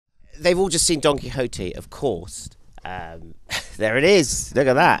they've all just seen Don Quixote, of course. There it is. Look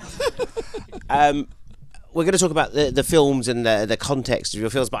at that. We're going to talk about the films and the context of your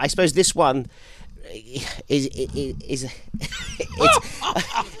films, but I suppose this one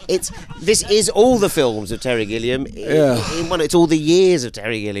this is all the films of Terry Gilliam. It's all the years of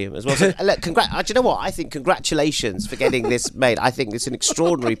Terry Gilliam as well. So, look, do you know what? I think congratulations for getting this made. I think it's an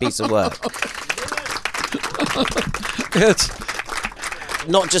extraordinary piece of work. It's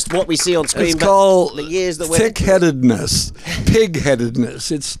not just what we see on screen, but called the years that thick-headedness,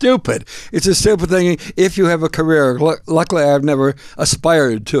 pig-headedness. It's stupid. It's a stupid thing if you have a career. Luckily, I've never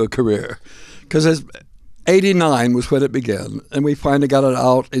aspired to a career, because 89 was when it began, and we finally got it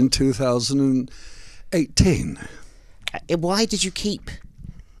out in 2018. Why did you keep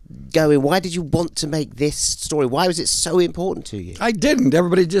going? Why did you want to make this story? Why was it so important to you? I didn't.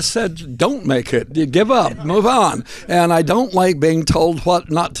 Everybody just said, don't make it. You give up. Move on. And I don't like being told what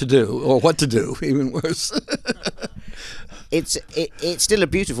not to do, or what to do, even worse. It's still a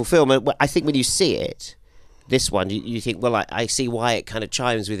beautiful film. And I think when you see it, this one, you think, well, I see why it kind of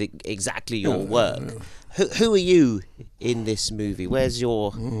chimes with exactly your work. Who are you in this movie? Where's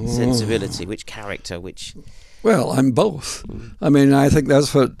your sensibility? Which character? Well, I'm both. I mean, I think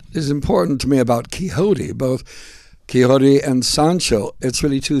that's what is important to me about Quixote. Both Quixote and Sancho, it's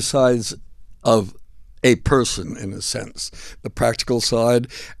really two sides of a person, in a sense. The practical side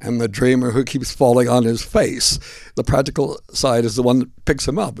and the dreamer who keeps falling on his face. The practical side is the one that picks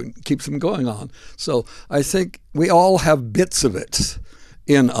him up and keeps him going on. So I think we all have bits of it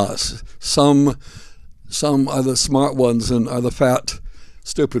in us. Some are the smart ones and are the fat,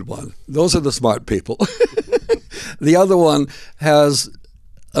 stupid one. Those are the smart people. The other one has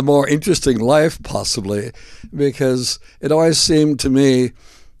a more interesting life, possibly, because it always seemed to me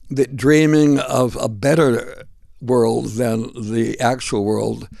that dreaming of a better world than the actual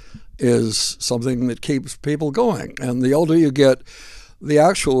world is something that keeps people going. And the older you get, the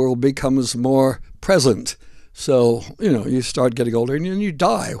actual world becomes more present. So, you start getting older and you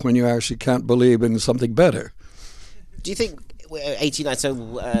die when you actually can't believe in something better. Do you think 89,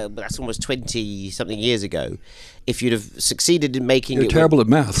 so that's almost 20-something years ago, if you'd have succeeded in making You're terrible at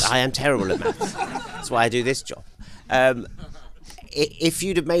maths. I am terrible at maths. That's why I do this job. If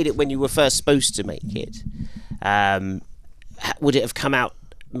you'd have made it when you were first supposed to make it, would it have come out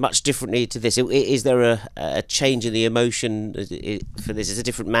much differently to this? Is there a change in the emotion for this? Is a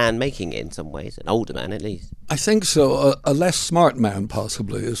different man making it in some ways, an older man at least? I think so. A less smart man,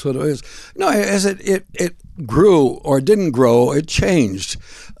 possibly, is what it is. No, as it grew or didn't grow, it changed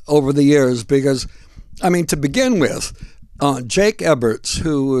over the years because, to begin with, Jake Eberts,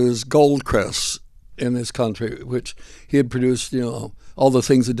 who is Goldcrest in this country, which he had produced, all the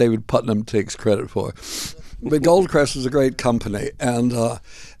things that David Putnam takes credit for. But Goldcrest was a great company, and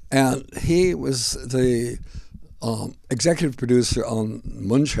he was the executive producer on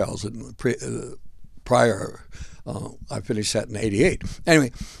Munchausen prior. I finished that in '88.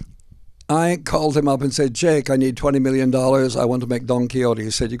 Anyway, I called him up and said, Jake, I need $20 million. I want to make Don Quixote.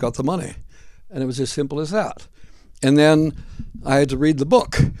 He said, you got the money. And it was as simple as that. And then I had to read the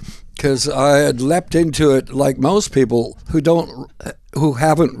book because I had leapt into it like most people who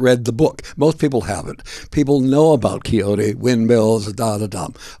haven't read the book. Most people haven't. People know about Quixote, windmills, all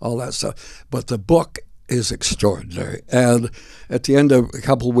that stuff. But the book is extraordinary. And at the end of a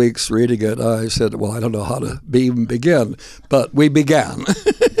couple of weeks reading it, I said, well, I don't know how to even begin. But we began.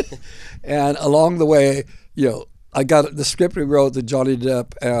 And along the way, I got the script we wrote that Johnny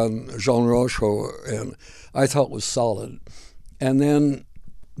Depp and Jean Rochefort, and I thought was solid. And then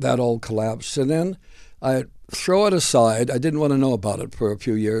that all collapsed. And then I'd throw it aside. I didn't want to know about it for a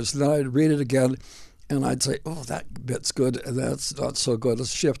few years. And then I'd read it again, and I'd say, oh, that bit's good, and that's not so good.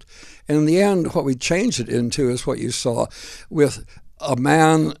 Let's shift. And in the end, what we changed it into is what you saw with a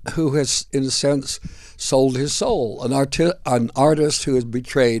man who has, in a sense, sold his soul, an artist who has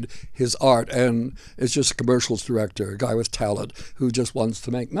betrayed his art and is just a commercials director, a guy with talent who just wants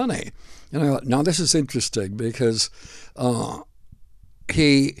to make money. And I thought, now this is interesting because it's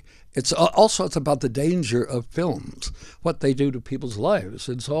about the danger of films, what they do to people's lives.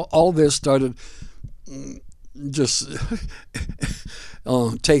 And so all this started just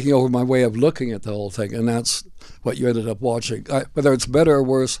taking over my way of looking at the whole thing, and that's what you ended up watching. Whether it's better or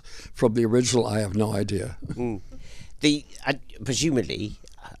worse from the original, I have no idea. Presumably,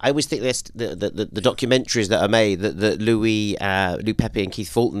 I always think the documentaries that are made that Lou Pepe and Keith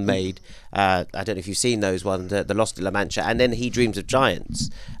Fulton made. I don't know if you've seen those ones, The Lost in La Mancha, and then He Dreams of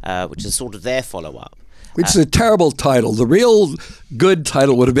Giants, which is sort of their follow-up. Which is a terrible title. The real good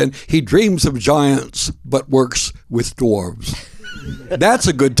title would have been He Dreams of Giants but Works with Dwarves. That's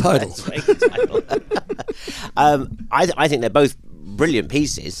a good title. That's a very good title. I think they're both brilliant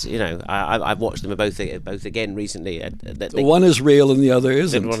pieces. You know, I've watched them both again recently. One is real and the other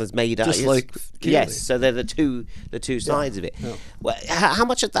isn't. One is made up. Just like Quixote. Yes, so they're the two sides of it. Yeah. Well, how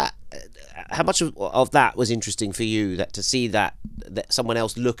much of that? How much of that was interesting for you, that to see that someone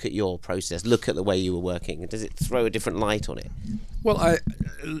else look at your process, look at the way you were working? Does it throw a different light on it? Well,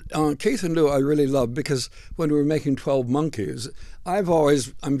 Keith and Lou I really love, because when we were making 12 Monkeys, I'm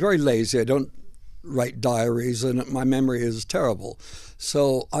very lazy. I don't write diaries, and my memory is terrible.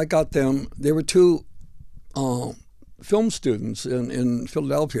 So I got them. They were two film students in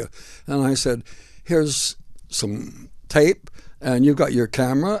Philadelphia, and I said, here's some tape, and you've got your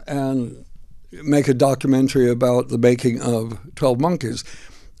camera, and make a documentary about the making of 12 Monkeys.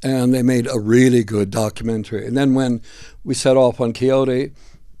 And they made a really good documentary. And then when we set off on Quixote,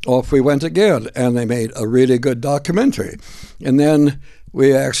 off we went again, and they made a really good documentary. And then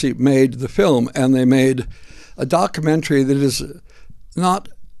we actually made the film, and they made a documentary that is not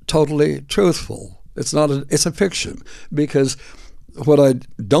totally truthful. It's a fiction, because what I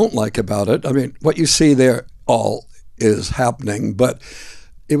don't like about it, I mean, what you see there all is happening, but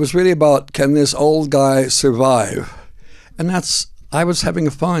it was really about, can this old guy survive? And I was having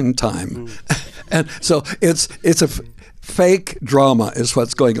a fine time. And so it's a fake drama is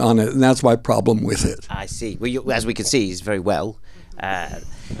what's going on, and that's my problem with it. I see. Well, as we can see, he's very well.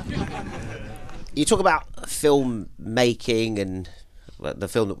 You talk about film making and the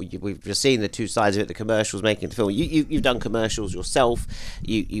film that we've just seen, the two sides of it, the commercials, making the film. You've done commercials yourself.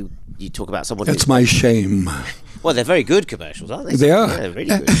 You talk about someone. That's my shame. Well, they're very good commercials, aren't they? They are. Yeah, they're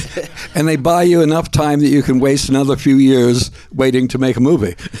really good. And they buy you enough time that you can waste another few years waiting to make a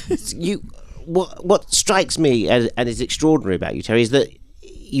movie. What strikes me and is extraordinary about you, Terry, is that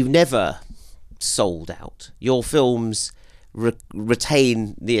you've never sold out. Your films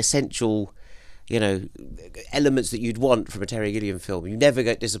retain the essential, elements that you'd want from a Terry Gilliam film. You never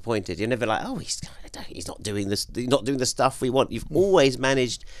get disappointed. You're never like, oh, he's not doing this. He's not doing the stuff we want. You've always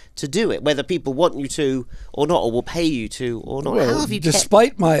managed to do it, whether people want you to or not, or will pay you to or not. Well, how have you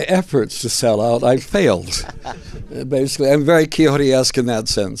despite my efforts to sell out, I failed. Basically, I'm very Quixote-esque in that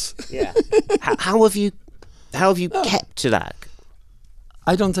sense. Yeah. How have you kept to that?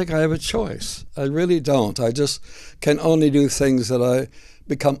 I don't think I have a choice. I really don't. I just can only do things that I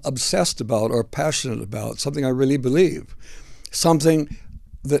become obsessed about or passionate about, something I really believe. Something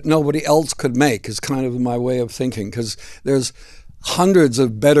that nobody else could make is kind of my way of thinking, because there's hundreds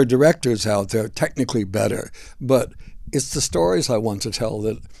of better directors out there, technically better, but it's the stories I want to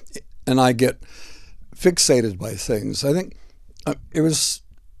tell and I get fixated by things. I think it was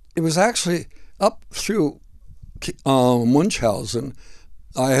actually up through Munchausen.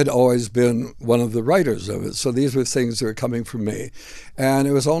 I had always been one of the writers of it, so these were things that were coming from me. And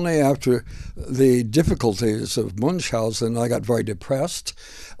it was only after the difficulties of Munchausen I got very depressed,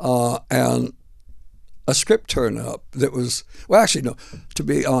 and a script turned up that was, well, actually, no, to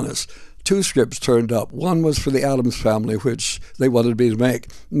be honest, two scripts turned up. One was for the Addams Family, which they wanted me to make,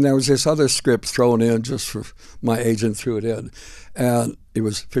 and there was this other script thrown in just for my agent threw it in. And it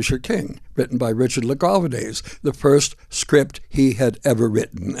was Fisher King, written by Richard LaGravides, the first script he had ever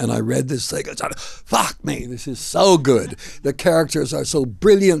written. And I read this thing and thought, fuck me, this is so good. The characters are so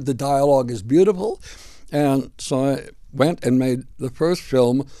brilliant, the dialogue is beautiful. And so I went and made the first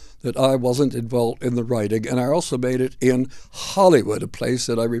film that I wasn't involved in the writing, and I also made it in Hollywood, a place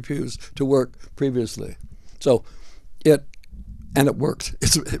that I refused to work previously. So it worked.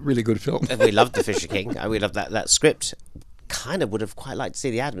 It's a really good film. We loved The Fisher King. We loved that script. Kind of would have quite liked to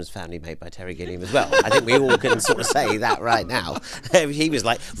see The Addams Family made by Terry Gilliam as well. I think we all can sort of say that right now. He was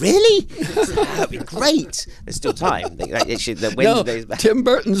like, really? That would be great. There's still time. The Wednesday's back. Tim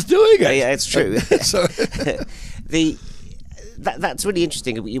Burton's doing it. Yeah, it's true. That's really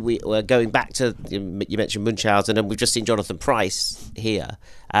interesting. We were going back to, you mentioned Munchausen, and we've just seen Jonathan Pryce here.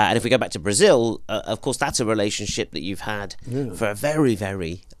 And if we go back to Brazil, of course, that's a relationship that you've had for a very,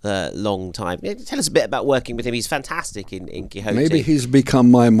 very long time. Tell us a bit about working with him. He's fantastic in Quixote. Maybe he's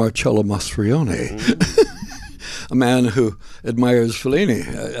become my Marcello Mastroianni, a man who admires Fellini,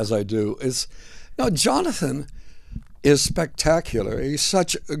 as I do. Jonathan is spectacular. He's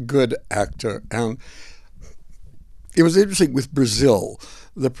such a good actor. And it was interesting with Brazil.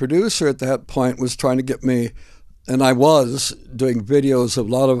 The producer at that point was trying to get me, and I was doing videos of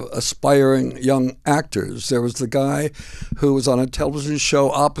a lot of aspiring young actors. There was the guy who was on a television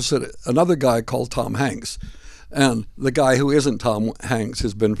show opposite another guy called Tom Hanks. And the guy who isn't Tom Hanks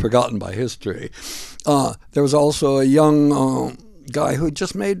has been forgotten by history. There was also a young guy who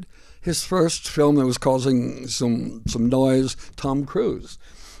just made his first film that was causing some noise, Tom Cruise.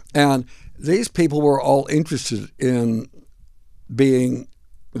 And these people were all interested in being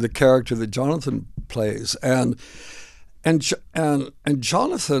the character that Jonathan plays. And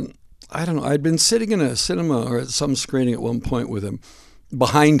Jonathan, I don't know, I'd been sitting in a cinema or at some screening at one point with him,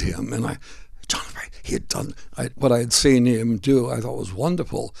 behind him, and Jonathan, he had done what I had seen him do, I thought was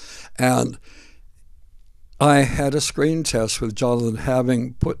wonderful. And I had a screen test with Jonathan,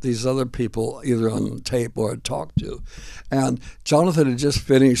 having put these other people either on tape or had talked to. And Jonathan had just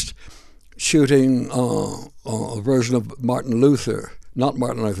finished shooting a version of Martin Luther, not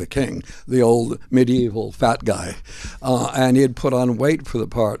Martin Luther King, the old medieval fat guy. And he had put on weight for the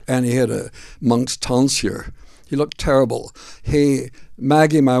part, and he had a monk's tonsure. He looked terrible.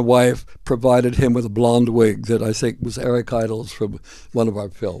 Maggie, my wife, provided him with a blonde wig that I think was Eric Idle's from one of our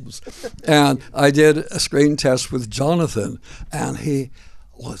films. And I did a screen test with Jonathan, and he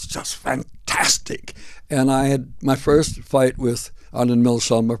was just fantastic. And I had my first fight with Arnon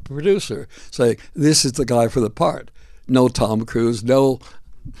Milchan, my producer, saying, this is the guy for the part. No Tom Cruise, no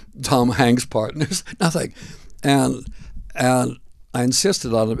Tom Hanks partners, nothing. And I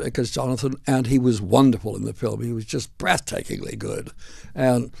insisted on it because Jonathan, and he was wonderful in the film. He was just breathtakingly good.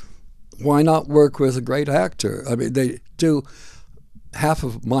 And why not work with a great actor? I mean, they do half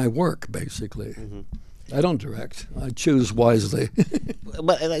of my work, basically. Mm-hmm. I don't direct. I choose wisely.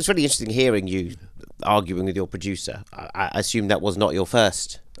 Well, it's really interesting hearing you arguing with your producer. I assume that was not your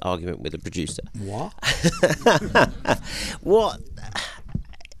first argument with a producer. What?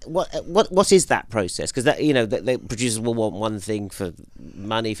 What is that process? Because that, you know, the producers will want one thing for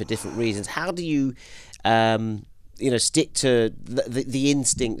money for different reasons. How do you, stick to the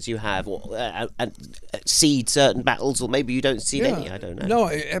instincts you have, or and cede certain battles, or maybe you don't cede any? I don't know. No,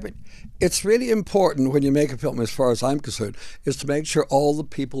 I mean, it's really important when you make a film, as far as I'm concerned, is to make sure all the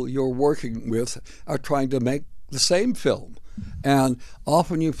people you're working with are trying to make the same film. And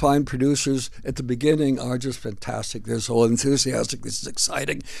often you find producers at the beginning are just fantastic. They're so enthusiastic. This is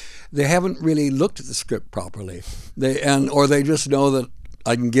exciting. They haven't really looked at the script properly. Or they just know that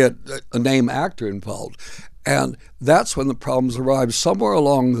I can get a name actor involved. And that's when the problems arise. Somewhere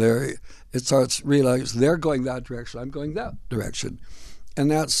along there, it starts realize they're going that direction, I'm going that direction.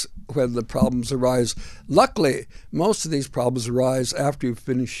 And that's when the problems arise. Luckily, most of these problems arise after you've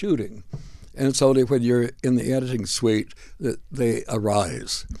finished shooting. And it's only when you're in the editing suite that they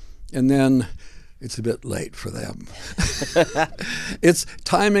arise. And then it's a bit late for them.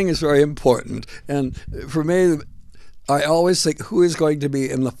 Timing is very important. And for me, I always think, who is going to be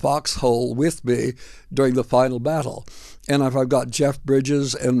in the foxhole with me during the final battle? And if I've got Jeff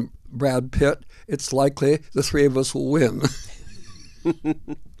Bridges and Brad Pitt, it's likely the three of us will win.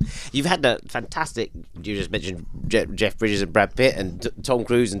 You've had a fantastic, you just mentioned Jeff Bridges and Brad Pitt, and Tom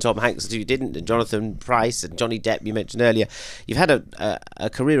Cruise and Tom Hanks, who you didn't, and Jonathan Pryce and Johnny Depp you mentioned earlier. You've had a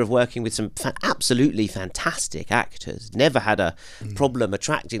career of working with some absolutely fantastic actors. Never had a problem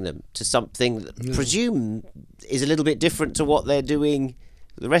attracting them to something that I presume is a little bit different to what they're doing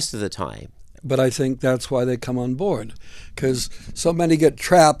the rest of the time. But I think that's why they come on board, because so many get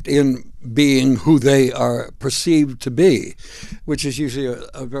trapped in being who they are perceived to be, which is usually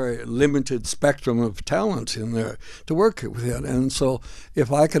a very limited spectrum of talent in there to work within. And so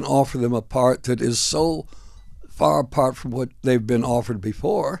if I can offer them a part that is so far apart from what they've been offered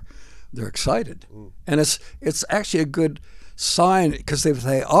before, they're excited. And it's actually a good sign, because if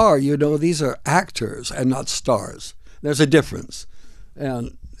they are, these are actors and not stars. There's a difference.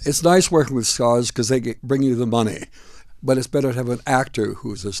 And it's nice working with stars because they bring you the money, but it's better to have an actor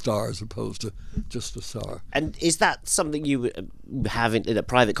who's a star as opposed to just a star. And is that something you have in a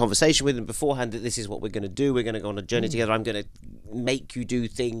private conversation with them beforehand, that this is what we're going to do, we're going to go on a journey together, I'm going to make you do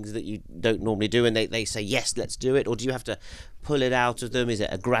things that you don't normally do, and they say, yes, let's do it? Or do you have to pull it out of them? Is it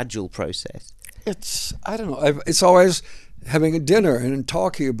a gradual process? I don't know. It's always having a dinner and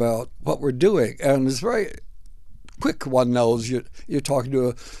talking about what we're doing, and it's very quick. One knows you're talking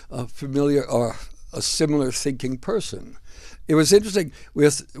to a familiar or a similar thinking person. It was interesting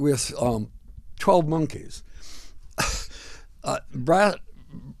with 12 Monkeys.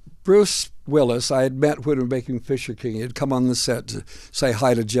 Bruce Willis, I had met when we were making Fisher King. He had come on the set to say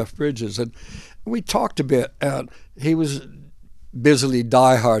hi to Jeff Bridges, and we talked a bit. And he was busily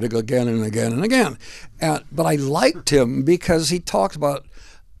dieharding again and again and again. But I liked him because he talked about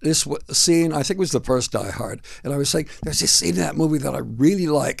this scene. I think it was the first Die Hard, and I was saying, there's this scene in that movie that I really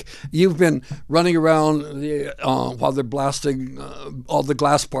like. You've been running around while they're blasting all the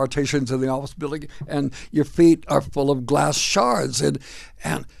glass partitions in the office building, and your feet are full of glass shards, and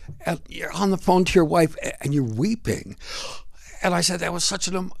you're on the phone to your wife, and you're weeping. And I said, that was such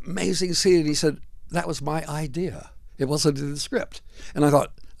an amazing scene. And he said, that was my idea. It wasn't in the script. And I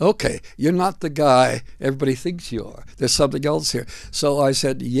thought, okay, you're not the guy everybody thinks you are. There's something else here. So I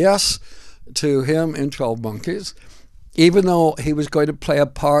said yes to him in 12 Monkeys. Even though he was going to play a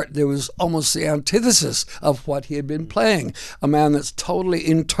part that was almost the antithesis of what he had been playing, a man that's totally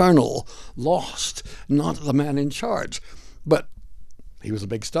internal, lost, not the man in charge. But he was a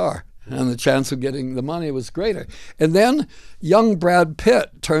big star, and the chance of getting the money was greater. And then young Brad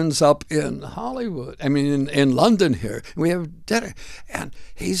Pitt turns up in Hollywood, in London here, and we have dinner. And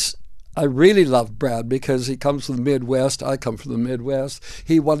I really love Brad because he comes from the Midwest. I come from the Midwest.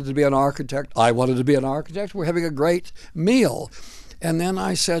 He wanted to be an architect. I wanted to be an architect. We're having a great meal. And then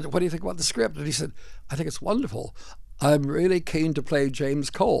I said, what do you think about the script? And he said, I think it's wonderful. I'm really keen to play James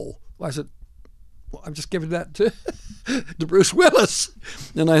Cole. Well, I said, well, I'm just giving that to Bruce Willis.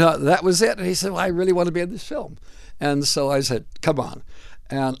 And I thought, that was it. And he said, well, I really want to be in this film. And so I said, come on.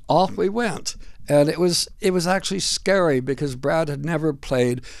 And off we went. And it was actually scary because Brad had never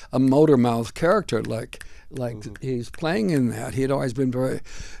played a motor mouth character like he's playing in that. He had always been very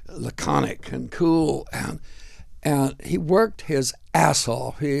laconic and cool, and he worked his ass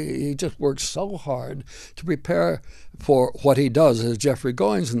off. He just worked so hard to prepare for what he does as Jeffrey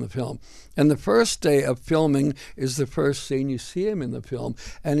Goins in the film. And the first day of filming is the first scene you see him in the film,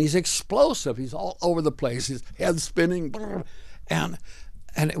 and he's explosive. He's all over the place. His head spinning, and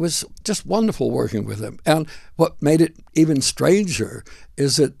it was just wonderful working with him. And what made it even stranger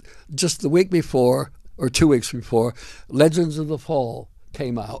is that just the week before, or 2 weeks before, Legends of the Fall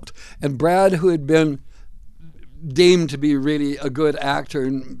came out. And Brad, who had been deemed to be really a good actor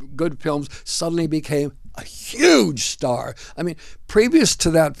in good films, suddenly became a huge star. I mean, previous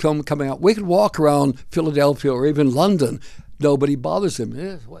to that film coming out, we could walk around Philadelphia or even London. Nobody bothers him.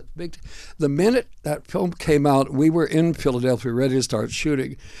 What's big? The minute that film came out, we were in Philadelphia ready to start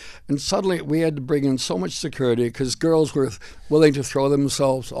shooting. And suddenly we had to bring in so much security because girls were willing to throw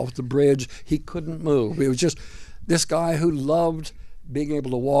themselves off the bridge. He couldn't move. It was just this guy who loved being able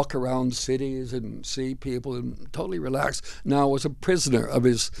to walk around cities and see people and totally relax, now was a prisoner of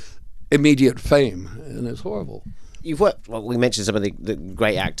his immediate fame. And it's horrible. You've worked, well, we mentioned some of the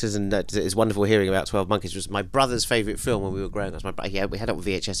great actors, and it's wonderful hearing about 12 Monkeys. It was my brother's favourite film when we were growing up. We had it on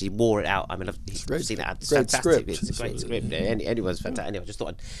VHS, he wore it out. I mean, I've seen it. It's great fantastic. Script. It's a great script. Anyone's fantastic. Anyway, I just thought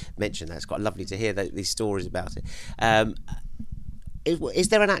I'd mention that. It's quite lovely to hear these stories about it. Is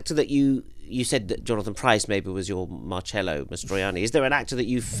there an actor that you said that Jonathan Pryce maybe was your Marcello Mastroianni? Is there an actor that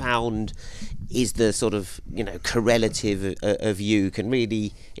you found is the sort of, correlative of you, can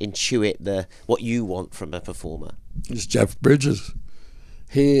really intuit what you want from a performer? It's Jeff Bridges.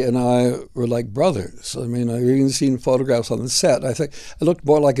 He and I were like brothers. I mean, I've even seen photographs on the set. I think I looked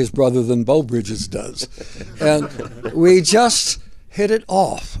more like his brother than Beau Bridges does. And we just hit it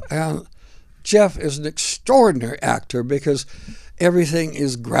off. And Jeff is an extraordinary actor because everything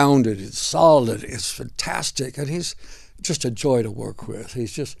is grounded, it's solid, it's fantastic, and he's just a joy to work with.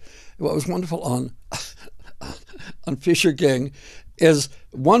 He's just, what was wonderful on Fisher King is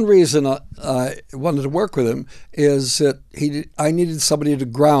one reason I wanted to work with him is that I needed somebody to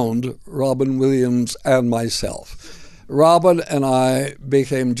ground Robin Williams and myself. Robin and I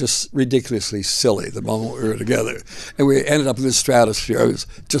became just ridiculously silly the moment we were together, and we ended up in the stratosphere. It was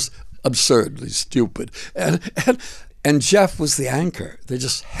just absurdly stupid. And Jeff was the anchor. They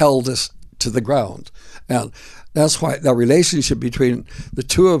just held us to the ground. And that's why the relationship between the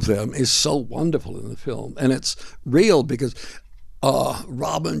two of them is so wonderful in the film. And it's real because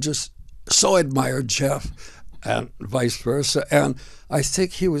Robin just so admired Jeff and vice versa. And I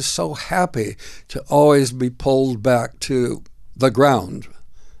think he was so happy to always be pulled back to the ground.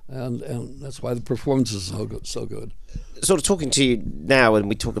 And that's why the performance is so good. Sort of talking to you now, when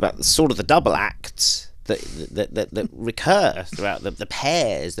we talk about the double acts that recur throughout the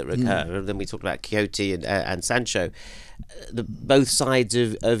pairs that recur. And then we talked about Quixote and Sancho, both sides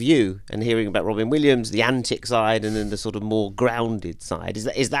of you, and hearing about Robin Williams, the antic side, and then the sort of more grounded side.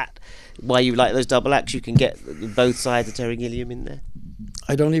 Is that why you like those double acts? You can get both sides of Terry Gilliam in there.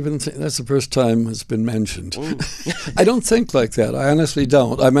 I don't even think that's the first time it's been mentioned. I don't think like that. I honestly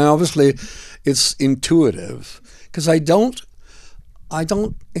don't. I mean, obviously, it's intuitive because I don't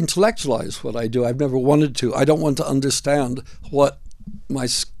intellectualize what I do. I've never wanted to. I don't want to understand what my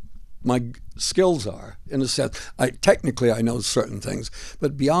skills are, in a sense. Technically, I know certain things,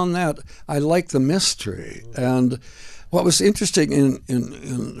 but beyond that, I like the mystery. And what was interesting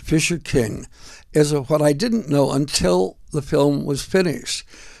in Fisher King is what I didn't know until the film was finished,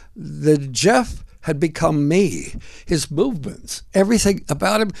 that Jeff had become me. His movements, everything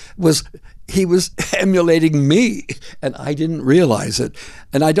about him he was emulating me, and I didn't realize it.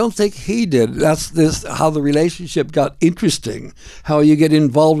 And I don't think he did. That's how the relationship got interesting, how you get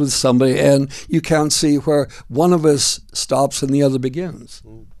involved with somebody and you can't see where one of us stops and the other begins.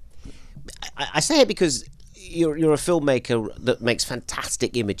 I say it because you're a filmmaker that makes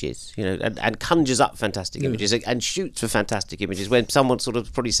fantastic images, you know, and conjures up fantastic images and shoots for fantastic images. When someone sort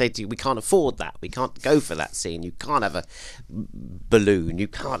of probably say to you, we can't afford that, we can't go for that scene, you can't have a balloon, you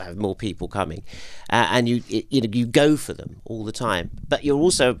can't have more people coming, and you go for them all the time. But you're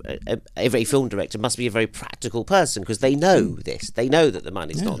also every film director must be a very practical person, because they know this, they know that the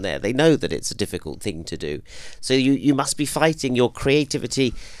money's not there, they know that it's a difficult thing to do. So you must be fighting your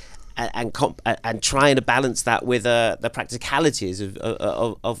creativity and trying to balance that with the practicalities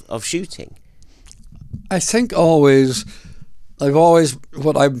of shooting. I think what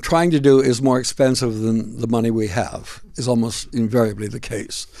I'm trying to do is more expensive than the money we have, is almost invariably the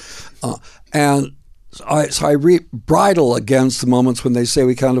case. And so I bridle against the moments when they say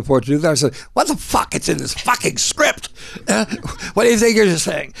we can't afford to do that. I said, what the fuck? It's in this fucking script. What do you think you're just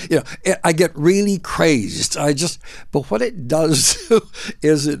saying? You know, I get really crazed. But what it does do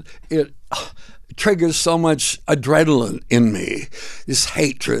is it triggers so much adrenaline in me, this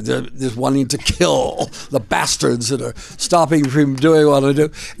hatred, this wanting to kill the bastards that are stopping me from doing what I do,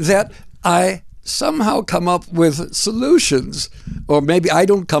 that I somehow come up with solutions. Or maybe I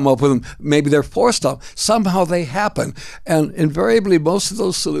don't come up with them, maybe they're forced up. Somehow they happen. And invariably, most of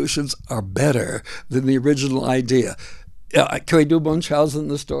those solutions are better than the original idea. Can we do Munchausen in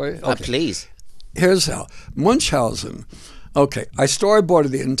the story? Okay. Please. Here's how. Munchausen. Okay, I storyboarded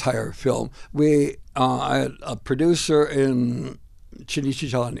the entire film. I had a producer in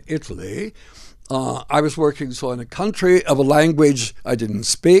Cinecittà in Italy. I was working in a country of a language I didn't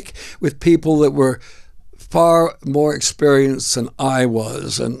speak, with people that were far more experienced than I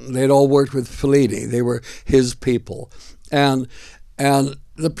was, and they'd all worked with Fellini. They were his people. And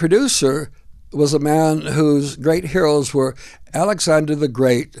the producer was a man whose great heroes were Alexander the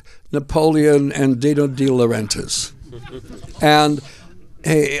Great, Napoleon, and Dino De Laurentiis. And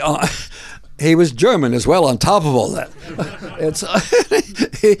he was German as well, on top of all that.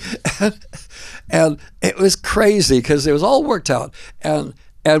 And it was crazy because it was all worked out. And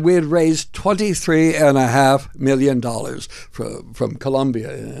we had raised $23.5 million from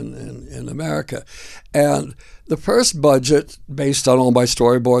Columbia in America. And the first budget, based on all my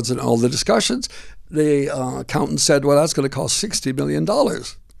storyboards and all the discussions, the accountant said, well, that's going to cost $60 million.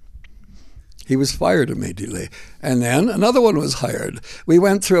 He was fired immediately. And then another one was hired. We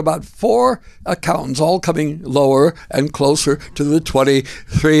went through about 4 accountants, all coming lower and closer to the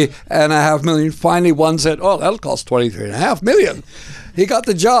 $23.5 million. Finally, one said, oh, that'll cost $23.5 million. He got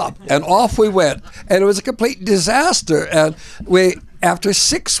the job, and off we went. And it was a complete disaster. And after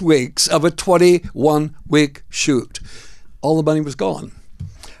 6 weeks of a 21-week shoot, all the money was gone.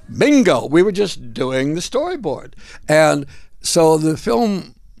 Bingo! We were just doing the storyboard. And so the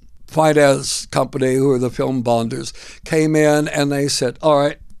film finance company, who are the film bonders, came in and they said, all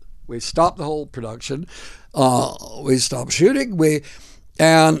right, we stopped the whole production. We stopped shooting.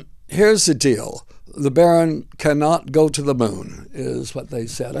 And here's the deal. The Baron cannot go to the moon, is what they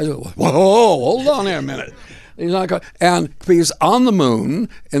said. I said, whoa, hold on here a minute. He's not going. And he's on the moon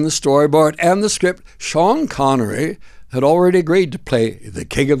in the storyboard and the script. Sean Connery had already agreed to play the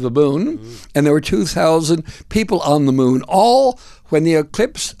King of the Moon, and there were 2,000 people on the moon. All, when the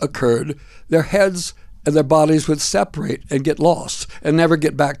eclipse occurred, their heads and their bodies would separate and get lost and never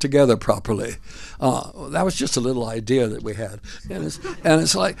get back together properly. That was just a little idea that we had. And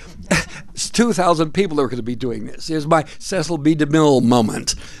it's like, it's 2,000 people that were going to be doing this. Here's my Cecil B. DeMille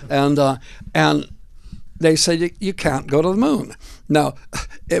moment. And they said, you can't go to the moon. Now,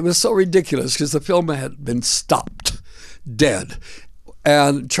 it was so ridiculous because the film had been stopped, dead.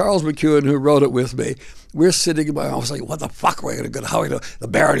 And Charles McEwan, who wrote it with me, we're sitting in my office like, what the fuck are we going to go? How are we going to? The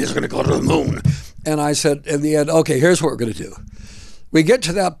Baron is going to go to the moon. And I said, in the end, okay, here's what we're going to do. We get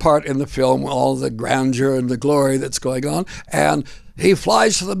to that part in the film, all the grandeur and the glory that's going on, and he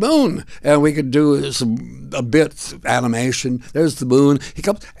flies to the moon, and we could do a bit animation. There's the moon. He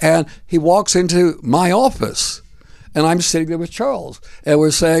comes, and he walks into my office. And I'm sitting there with Charles, and we're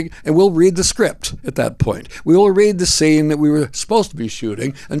saying, and we'll read the script at that point. We will read the scene that we were supposed to be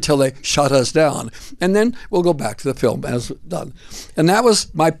shooting until they shut us down. And then we'll go back to the film as done. And that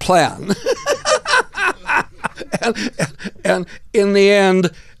was my plan. and in the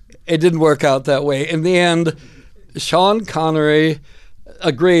end, it didn't work out that way. In the end, Sean Connery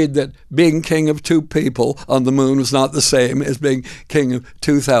agreed that being king of 2 people on the moon was not the same as being king of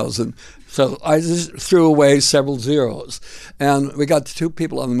 2,000. So I just threw away several zeros. And we got to 2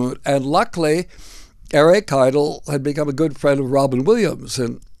 people on the moon. And luckily, Eric Idle had become a good friend of Robin Williams.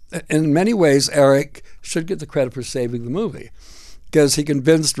 And in many ways, Eric should get the credit for saving the movie, because he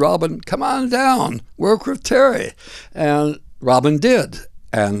convinced Robin, come on down, work with Terry. And Robin did.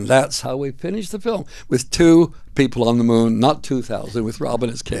 And that's how we finished the film, with 2 people on the moon, not 2,000, with Robin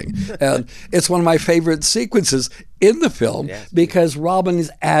as king. And it's one of my favorite sequences in the film, because Robin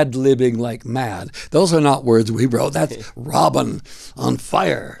is ad-libbing like mad. Those are not words we wrote. That's Robin on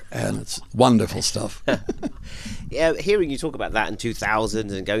fire, and it's wonderful stuff. Yeah, hearing you talk about that in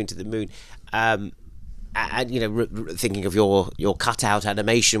 2000 and going to the moon, and thinking of your cutout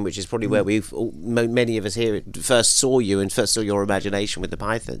animation, which is probably where many of us here first saw you and first saw your imagination with the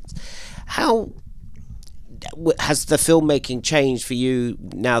Pythons. How has the filmmaking changed for you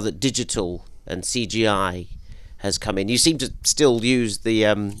now that digital and CGI has come in? You seem to still use the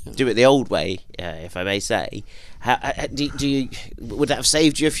do it the old way, if I may say. Would that have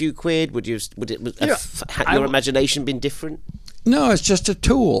saved you a few quid? Would your imagination been different? No, it's just a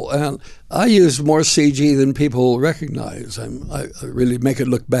tool, and I use more CG than people recognize. I really make it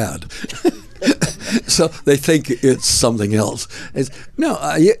look bad, so they think it's something else. These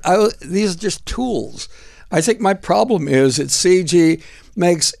are just tools. I think my problem is that CG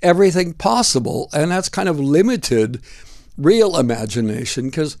makes everything possible, and that's kind of limited real imagination.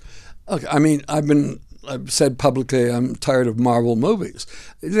 Because, I've said publicly I'm tired of Marvel movies.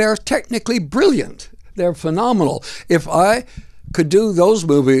 They're technically brilliant. They're phenomenal. If I could do those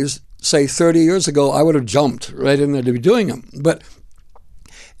movies, say 30 years ago, I would have jumped right in there to be doing them. But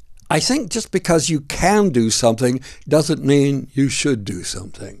I think just because you can do something doesn't mean you should do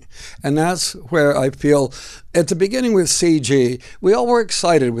something. And that's where I feel, at the beginning with CG, we all were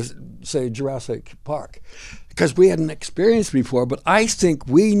excited with, say, Jurassic Park, because we hadn't experienced before. But I think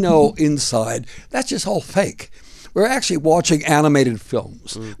we know inside that's just all fake. We're actually watching animated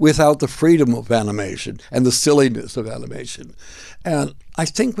films without the freedom of animation and the silliness of animation. And I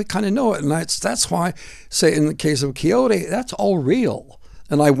think we kind of know it. And that's why, say, in the case of Quixote, that's all real.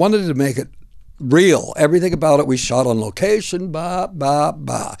 And I wanted to make it real. Everything about it we shot on location,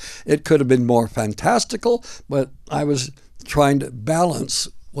 It could have been more fantastical, but I was trying to balance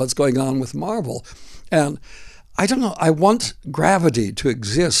what's going on with Marvel. And I don't know, I want gravity to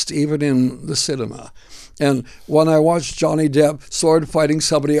exist even in the cinema. And when I watched Johnny Depp sword fighting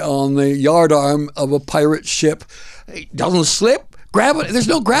somebody on the yardarm of a pirate ship, it doesn't slip. Gravity. There's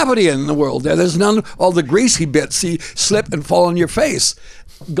no gravity in the world. There's none. All the greasy bits you slip and fall on your face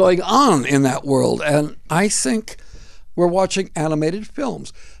going on in that world. And I think we're watching animated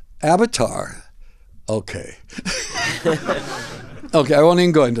films. Avatar. Okay. Okay, I won't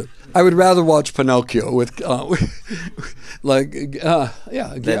even go into it. I would rather watch Pinocchio with Guillermo's work.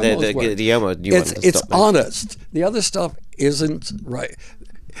 It's honest. The other stuff isn't right.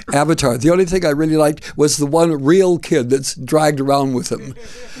 Avatar, the only thing I really liked was the one real kid that's dragged around with him.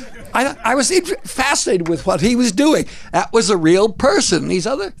 I was fascinated with what he was doing. That was a real person. These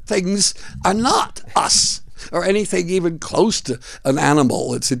other things are not us or anything even close to an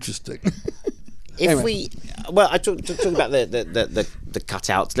animal. It's interesting. Anyway. I talk about the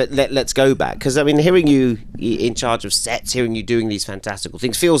cutouts. Let's go back, because I mean, hearing you in charge of sets, hearing you doing these fantastical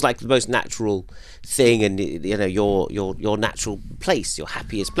things, feels like the most natural thing, and your natural place, your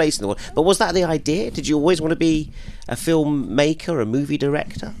happiest place in the world. But was that the idea? Did you always want to be a filmmaker, a movie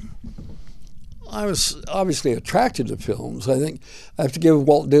director? I was obviously attracted to films. I think I have to give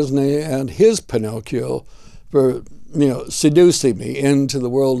Walt Disney and his Pinocchio for seducing me into the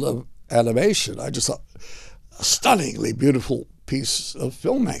world of animation. I just thought a stunningly beautiful piece of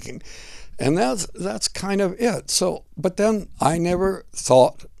filmmaking, and that's kind of it. So, but then I never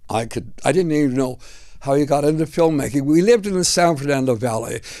thought I didn't even know how you got into filmmaking. We lived in the San Fernando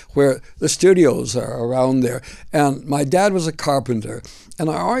Valley, where the studios are around there, and my dad was a carpenter, and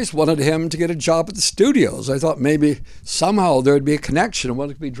I always wanted him to get a job at the studios. I thought maybe somehow there'd be a connection and one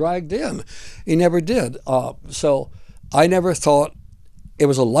could be dragged in. He never did. So I never thought it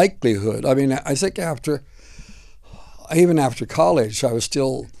was a likelihood. I mean, I think even after college, I was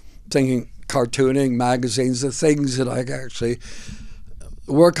still thinking cartooning, magazines, the things that I could actually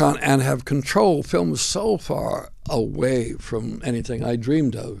work on and have control. Film was so far away from anything I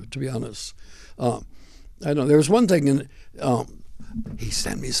dreamed of, to be honest. I don't know. There was one thing, and he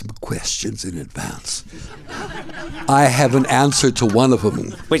sent me some questions in advance. I have an answer to one of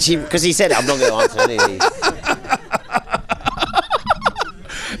them. Because he said, I'm not going to answer any of these.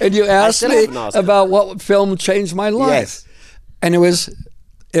 And you asked me about what film changed my life. Yes. And it was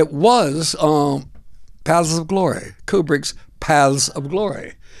it was Paths of Glory, Kubrick's Paths of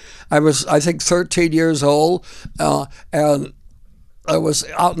Glory. I was, I think, 13 years old, and I was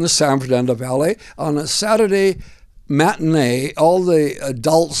out in the San Fernando Valley on a Saturday matinee. All the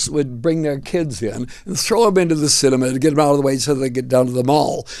adults would bring their kids in and throw them into the cinema to get them out of the way so they get down to the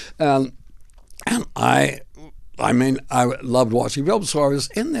mall. And I mean, I loved watching films, so I was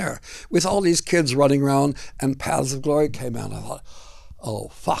in there with all these kids running around, and Paths of Glory came out. I thought, oh,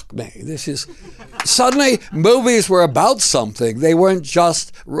 fuck me. This is... Suddenly, movies were about something. They weren't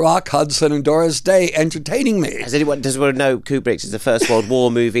just Rock Hudson and Doris Day entertaining me. Does anyone know Kubrick's is the First World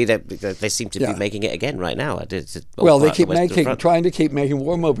War movie? They seem to be making it again right now. Well, they keep trying to keep making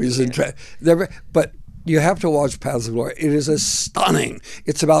war movies. But you have to watch Paths of Glory. It is stunning.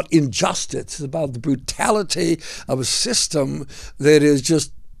 It's about injustice. It's about the brutality of a system that is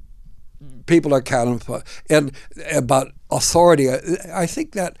just... people are counting for, and about authority. I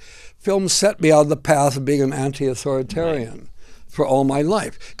think that film set me on the path of being an anti-authoritarian for all my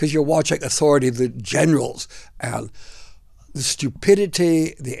life, because you're watching authority, the generals, and the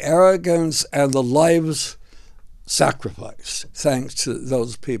stupidity, the arrogance, and the lives sacrificed thanks to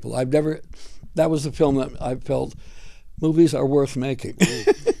those people. That was the film that I felt movies are worth making.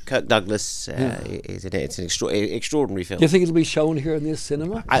 Kirk Douglas is in it. It's an extraordinary film. Do you think it'll be shown here in this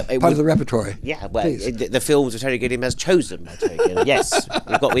cinema? Part of the repertory. Yeah, well, the films that Terry Gilliam has chosen by Terry Gilliam. Yes,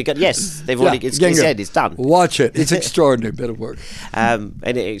 we got. Yes, they've already said it's done. Watch it. It's extraordinary bit of work. And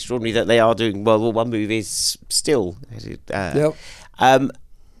it's extraordinary that they are doing World War I movies still. Yep.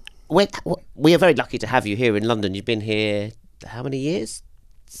 We are very lucky to have you here in London. You've been here how many years?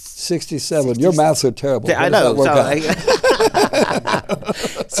 67. Your maths are terrible. I know.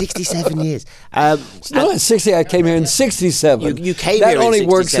 67 years. It's not 60. I came here in 67. You came that here in 67. That only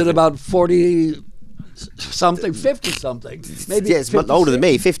works at about 40-something, 50-something. Maybe yeah, it's older than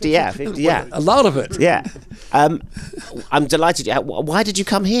me. 50, yeah. 50, yeah. A lot of it. Yeah. I'm delighted. Why did you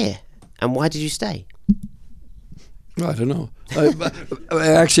come here? And why did you stay? I don't know.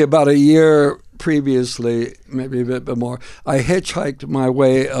 Actually, about a year previously, maybe a bit more, I hitchhiked my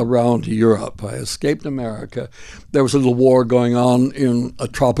way around Europe. I escaped America. There was a little war going on in a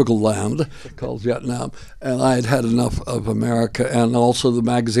tropical land called Vietnam, and I had had enough of America, and also the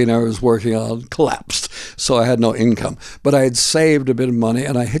magazine I was working on collapsed, so I had no income. But I had saved a bit of money,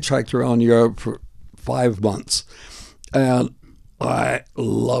 and I hitchhiked around Europe for 5 months, and I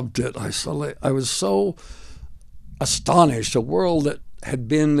loved it. I was so astonished, a world that had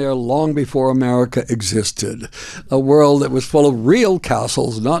been there long before America existed, a world that was full of real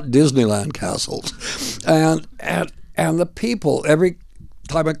castles, not Disneyland castles, and the people. Every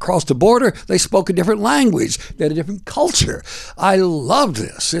time I crossed the border, they spoke a different language. They had a different culture. I loved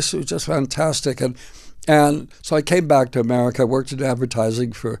this. This was just fantastic, and so I came back to America. I worked in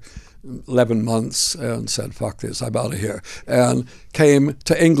advertising for 11 months and said, fuck this, I'm out of here. And came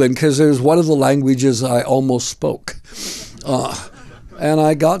to England because it was one of the languages I almost spoke. And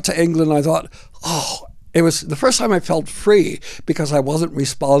I got to England and I thought, it was the first time I felt free because I wasn't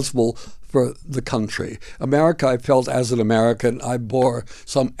responsible for the country. America, I felt as an American, I bore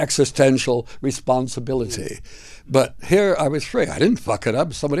some existential responsibility. But here I was free. I didn't fuck it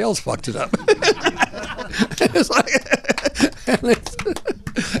up. Somebody else fucked it up. It's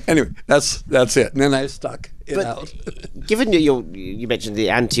anyway, that's it. And then I stuck it out. Given you mentioned the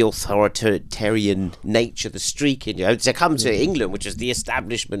anti-authoritarian nature, the streak in you, to come to England, which is the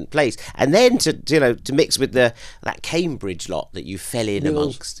establishment place, and then to mix with that Cambridge lot that you fell in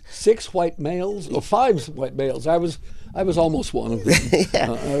amongst. 6 white males or 5 white males. I was almost one of them.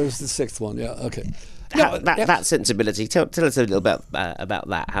 Yeah. I was the 6th one. Yeah. Okay. That sensibility. Tell us a little about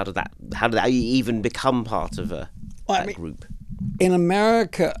that. How did that even become part of that group? In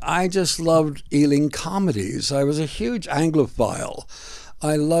America, I just loved Ealing comedies. I was a huge Anglophile.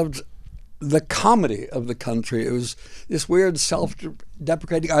 I loved the comedy of the country. It was this weird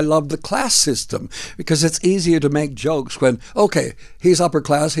self-deprecating. I loved the class system because it's easier to make jokes when, okay, he's upper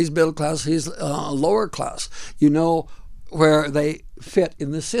class, he's middle class, he's lower class. You know where they fit in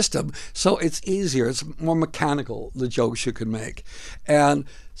the system. So it's easier. It's more mechanical, the jokes you can make. And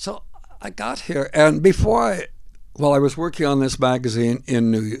so I got here, and while I was working on this magazine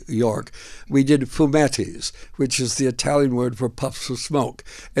in New York, we did fumettis, which is the Italian word for puffs of smoke.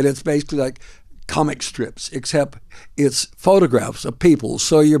 And it's basically like comic strips, except it's photographs of people.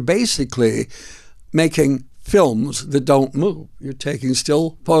 So you're basically making films that don't move. You're taking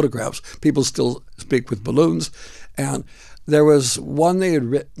still photographs. People still speak with balloons. And there was one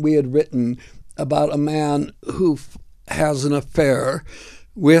we had written about a man who has an affair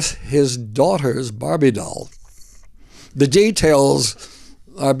with his daughter's Barbie doll. The details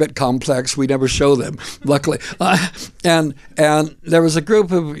are a bit complex. We never show them, luckily. And there was a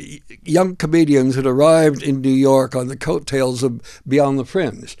group of young comedians who had arrived in New York on the coattails of Beyond the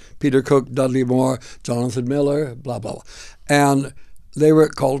Fringe. Peter Cook, Dudley Moore, Jonathan Miller, blah, blah, blah. And they were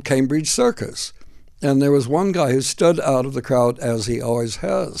called Cambridge Circus. And there was one guy who stood out of the crowd, as he always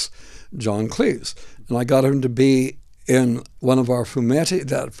has, John Cleese. And I got him to be in one of our fumetti,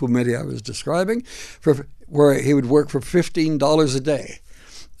 that fumetti I was describing, where he would work for $15 a day.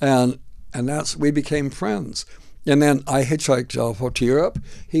 And we became friends. And then I hitchhiked off to Europe.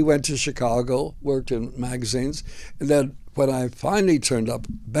 He went to Chicago, worked in magazines. And then when I finally turned up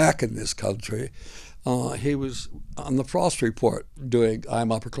back in this country, he was on the Frost Report doing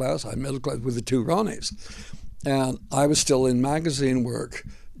I'm Upper Class, I'm Middle Class with the two Ronnies. And I was still in magazine work,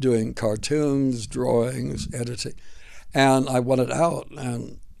 doing cartoons, drawings, editing. And I wanted out,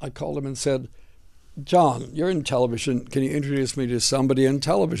 and I called him and said, John, you're in television. Can you introduce me to somebody in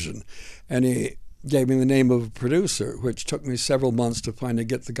television? And he gave me the name of a producer, which took me several months to finally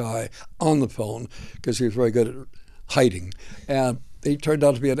get the guy on the phone because he was very good at hiding. And he turned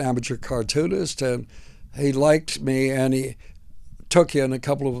out to be an amateur cartoonist, and he liked me, and he took in a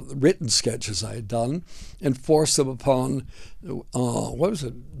couple of written sketches I had done and forced them upon, what was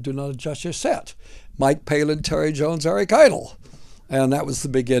it? Do Not Adjust Your Set. Mike Palin, Terry Jones, Eric Idle. And that was the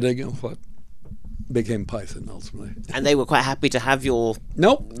beginning of what became Python ultimately. And they were quite happy to have your...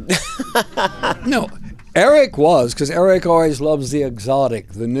 Nope. No. Eric was, because Eric always loves the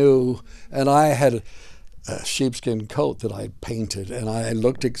exotic, the new, and I had a sheepskin coat that I painted, and I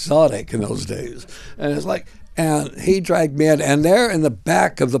looked exotic in those days. And it's like, and he dragged me in, and there in the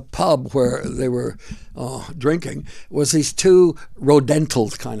back of the pub where they were drinking was these two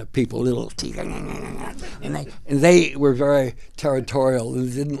rodental kind of people, little teeth, and they were very territorial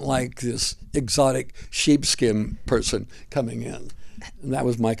and didn't like this exotic sheepskin person coming in. And that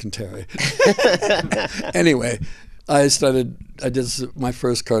was Mike and Terry. Anyway, I did my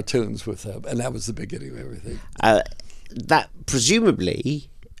first cartoons with them, and that was the beginning of everything. That presumably,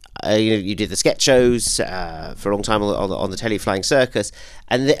 you did the sketch shows for a long time on the telly, Flying Circus,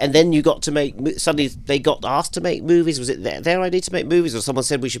 and then you got to make. Suddenly, they got asked to make movies. Was it their idea to make movies, or someone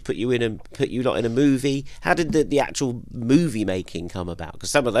said we should put you lot in a movie? How did the actual movie making come about? Because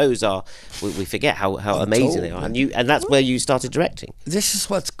some of those are we forget how amazing they are, and that's where you started directing. This is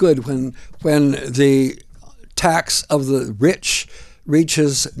what's good when the tax of the rich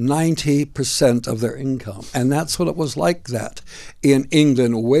reaches 90% of their income. And that's what it was like that in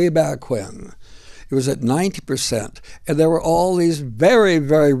England way back when. It was at 90%. And there were all these very,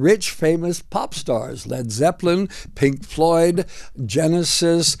 very rich, famous pop stars. Led Zeppelin, Pink Floyd,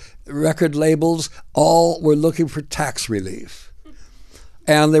 Genesis, record labels, all were looking for tax relief.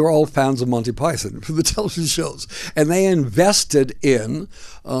 And they were all fans of Monty Python for the television shows. And they invested in...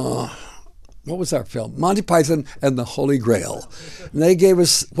 what was our film? Monty Python and the Holy Grail. And they gave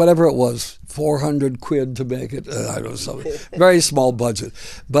us whatever it was, 400 quid to make it. I don't know, something. Very small budget.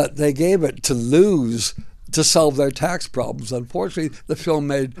 But they gave it to solve their tax problems. Unfortunately, the film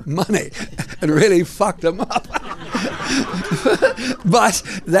made money and really fucked them up. But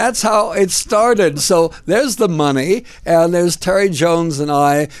that's how it started. So there's the money, and there's Terry Jones and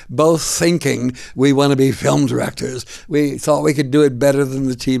I both thinking we want to be film directors. We thought we could do it better than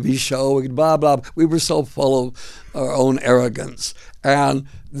the TV show. We could blah, blah. We were so full of our own arrogance. And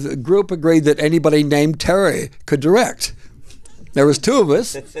the group agreed that anybody named Terry could direct. There was two of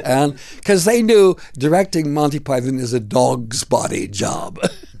us, and because they knew directing Monty Python is a dog's body job.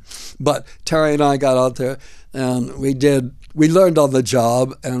 But Terry and I got out there, and we learned on the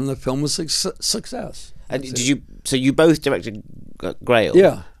job, and the film was a success. And so you both directed Grail?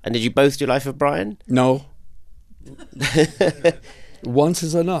 Yeah. And did you both do Life of Brian? No. Once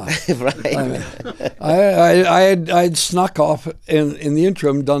is enough. Right. I'd snuck off in the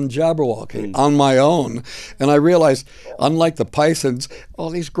interim, done Jabberwocky on my own, and I realized, unlike the Pythons, all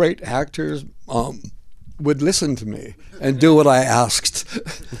these great actors would listen to me and do what I asked.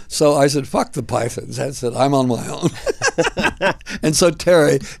 So I said, fuck the Pythons. I said, I'm on my own. And so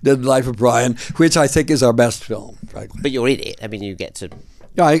Terry did Life of Brian, which I think is our best film, frankly. But you're in it. I mean, you get to...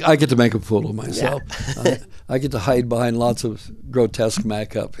 Yeah, I get to make a fool of myself. Yeah. I get to hide behind lots of grotesque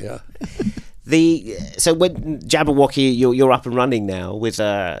makeup, yeah. So when Jabberwocky, you're up and running now with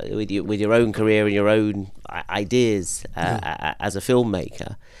your own career and your own ideas as a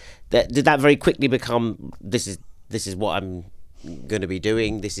filmmaker. Did that very quickly become this is what I'm going to be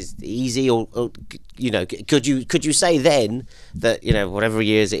doing? This is easy, or could you say then that whatever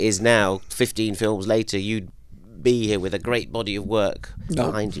years it is now, 15 films later, you'd be here with a great body of work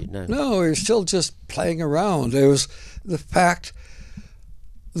behind you? No, we're still just playing around. It was the fact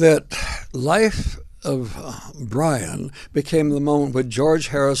that Life of Brian became the moment when George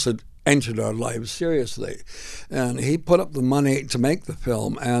Harrison entered our lives seriously. And he put up the money to make the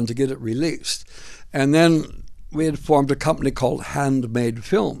film and to get it released. And then we had formed a company called Handmade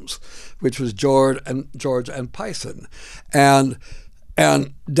Films, which was George and Python. And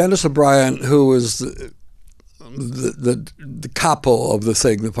Dennis O'Brien, who was the capo of the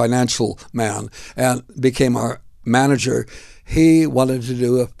thing, the financial man, and became our manager, he wanted to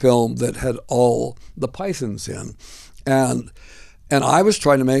do a film that had all the Pythons in. And I was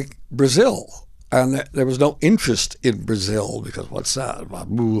trying to make Brazil. And there was no interest in Brazil because what's that?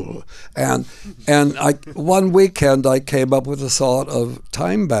 And one weekend I came up with the thought of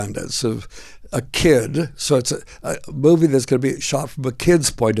Time Bandits, of a kid. So it's a movie that's going to be shot from a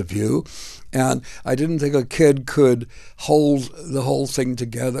kid's point of view. And I didn't think a kid could hold the whole thing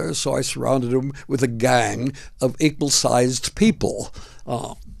together, so I surrounded him with a gang of equal-sized people,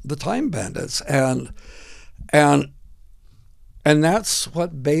 the Time Bandits. And that's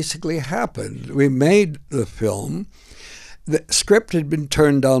what basically happened. We made the film. The script had been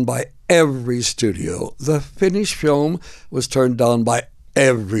turned down by every studio. The finished film was turned down by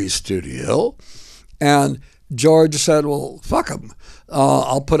every studio. And George said, well, fuck them.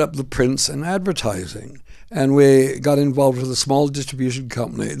 I'll put up the prints and advertising. And we got involved with a small distribution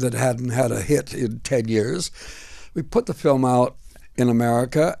company that hadn't had a hit in 10 years. We put the film out in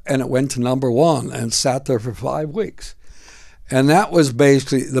America, and it went to #1 and sat there for 5 weeks. And that was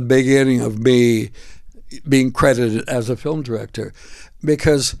basically the beginning of me being credited as a film director,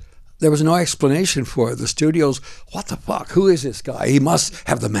 because there was no explanation for it. The studios, what the fuck? Who is this guy? He must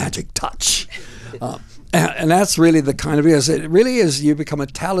have the magic touch. And that's really the kind of it really is, you become a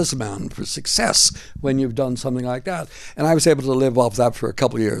talisman for success when you've done something like that. And I was able to live off that for a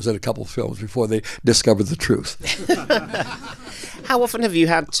couple of years at a couple of films before they discovered the truth. How often have you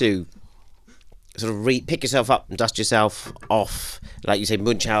had to sort of pick yourself up and dust yourself off? Like you say,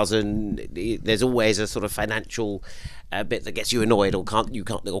 Munchausen, there's always a sort of financial bit that gets you annoyed, or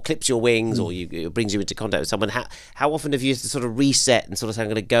or clips your wings, or it brings you into contact with someone. How often have you used to sort of reset and sort of say, I'm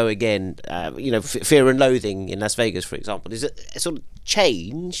going to go again? Fear and Loathing in Las Vegas, for example, is it a sort of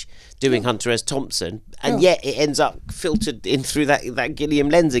change doing Hunter S. Thompson, and yet it ends up filtered in through that Gilliam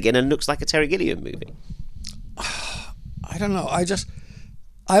lens again and looks like a Terry Gilliam movie? I don't know. I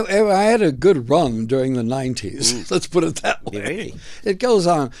had a good run during the 90s. Let's put it that way. Really? It goes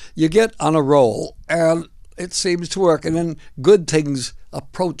on. You get on a roll, and it seems to work, and then good things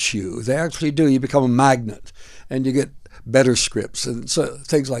approach you. They actually do. You become a magnet, and you get better scripts. And so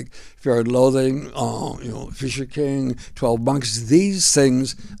things like Fear and Loathing, Fisher King, 12 Monkeys, these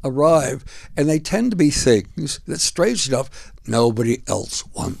things arrive, and they tend to be things that, strange enough, nobody else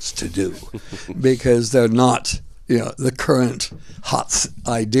wants to do because they're not the current hot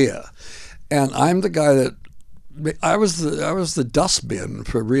idea. And I'm the guy that I was the dustbin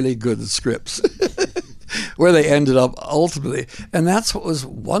for really good scripts, where they ended up ultimately. And that's what was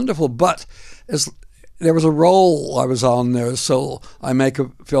wonderful. But there was a role I was on there, so I make a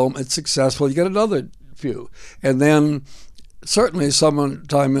film, it's successful, you get another few. And then certainly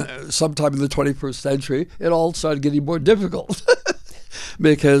sometime in the 21st century, it all started getting more difficult.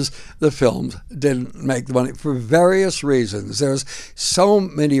 Because the films didn't make the money for various reasons. There's so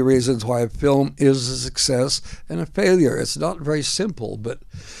many reasons why a film is a success and a failure. It's not very simple, but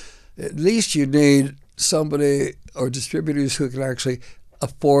at least you need somebody or distributors who can actually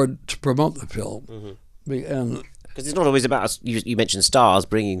afford to promote the film. And because it's not always about, you mentioned stars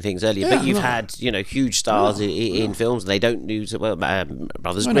bringing things earlier, but you've had huge stars in films. They don't use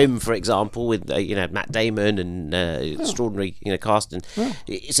Brothers Grimm, for example, with Matt Damon and extraordinary cast, and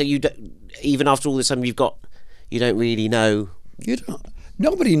so you don't, even after all this time you don't really know. You don't.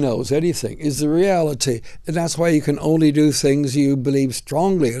 Nobody knows anything is the reality, and that's why you can only do things you believe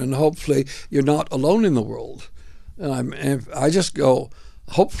strongly in, and hopefully you're not alone in the world. And I just go,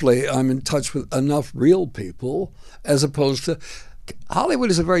 hopefully I'm in touch with enough real people, as opposed to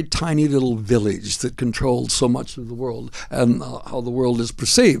Hollywood is a very tiny little village that controls so much of the world and how the world is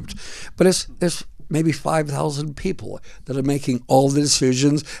perceived. But it's maybe 5,000 people that are making all the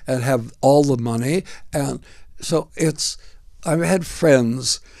decisions and have all the money. And so I've had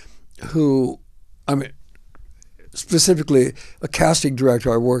friends who, specifically a casting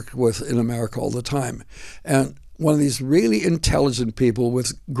director I work with in America all the time, and one of these really intelligent people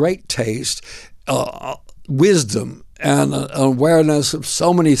with great taste, wisdom, and an awareness of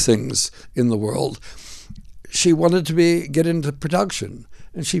so many things in the world. She wanted to get into production,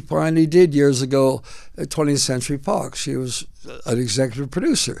 and she finally did years ago at 20th Century Fox. She was an executive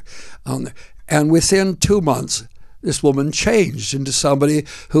producer. And within 2 months, this woman changed into somebody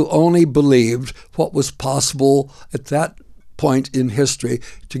who only believed what was possible at that point in history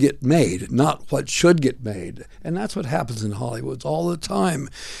to get made, not what should get made. And that's what happens in Hollywood all the time.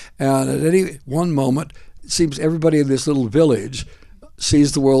 And at any one moment, it seems everybody in this little village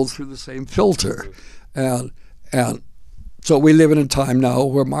sees the world through the same filter. And so we live in a time now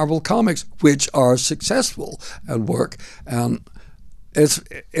where Marvel Comics, which are successful and work, and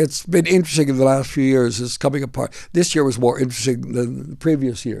it's been interesting in the last few years. It's coming apart. This year was more interesting than the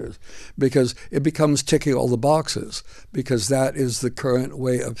previous years because it becomes ticking all the boxes, because that is the current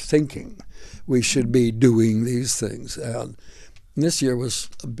way of thinking. We should be doing these things. And this year was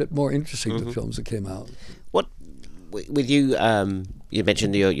a bit more interesting, the films that came out. What with you? You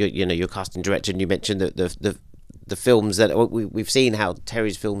mentioned your casting director, and you mentioned the films that we've seen how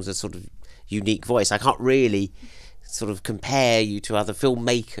Terry's films are sort of unique voice. I can't really sort of compare you to other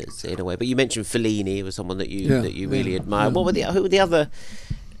filmmakers in a way, but you mentioned Fellini was someone that you really admire. Who were the other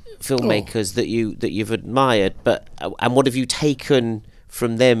filmmakers that you've admired? But and what have you taken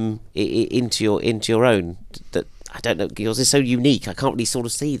from them into your own? That I don't know, yours is so unique. I can't really sort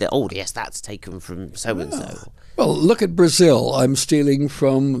of see that. Oh yes, that's taken from so and so. Well, look at Brazil. I'm stealing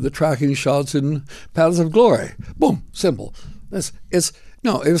from the tracking shots in Paths of Glory. Boom, simple. It was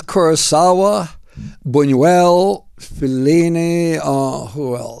Kurosawa, Buñuel, Fellini,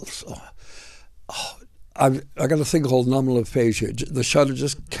 who else? I got a thing called nominal aphasia. The shutter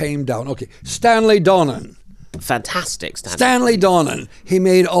just came down. Okay, Stanley Donen. Fantastic, Stanley Donen. He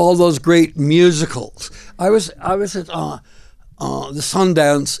made all those great musicals. I was at the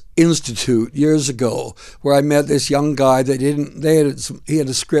Sundance Institute years ago, where I met this young guy that he had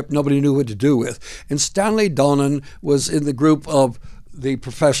a script nobody knew what to do with, and Stanley Donen was in the group of the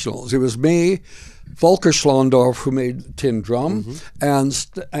professionals. It was me, Volker Schlondorf, who made Tin Drum, and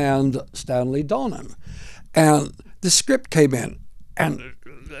Stanley Donen. And the script came in, and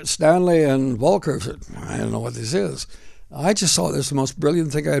Stanley and Volker said, I don't know what this is. I just thought this was the most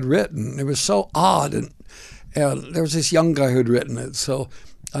brilliant thing I'd written. It was so odd, and there was this young guy who'd written it, so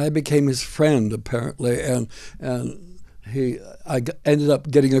I became his friend, apparently, and I ended up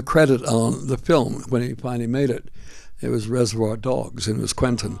getting a credit on the film when he finally made it. It was Reservoir Dogs, and it was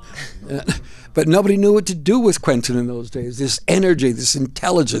Quentin. But nobody knew what to do with Quentin in those days, this energy, this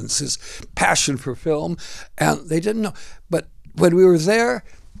intelligence, this passion for film, and they didn't know. But when we were there,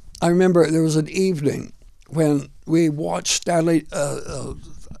 I remember there was an evening when we watched Stanley,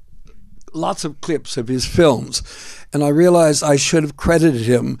 lots of clips of his films, and I realized I should have credited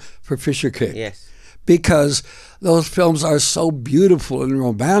him for Fisher King. Yes. Because those films are so beautiful and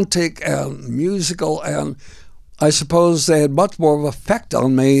romantic and musical, and I suppose they had much more of an effect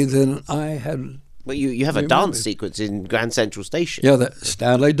on me than I had. Well, you have a dance sequence in Grand Central Station. Yeah, that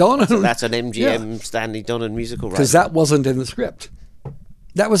Stanley Donen. So that's an MGM Stanley Donen musical, right? Because that wasn't in the script.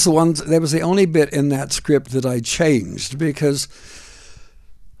 That was the one. That was the only bit in that script that I changed, because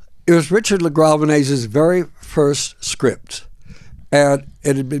it was Richard Le Gravenese's very first script, and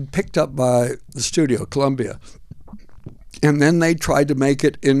it had been picked up by the studio, Columbia, and then they tried to make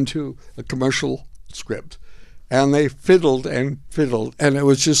it into a commercial script. And they fiddled and fiddled, and it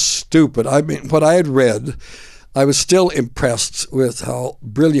was just stupid. I mean, what I had read, I was still impressed with how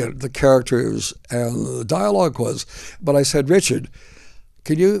brilliant the characters and the dialogue was. But I said, Richard,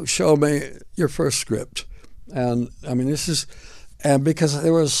 can you show me your first script? And I mean, and because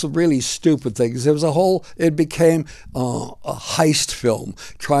there was some really stupid things. There was it became a heist film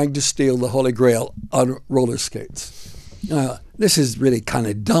trying to steal the Holy Grail on roller skates. This is really kind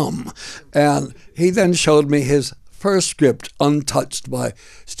of dumb. And he then showed me his first script, untouched by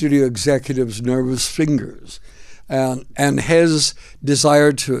studio executives' nervous fingers, and his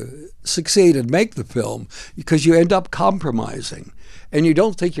desire to succeed and make the film, because you end up compromising. And you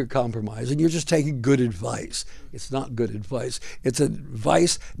don't think you're compromising, you're just taking good advice. It's not good advice. It's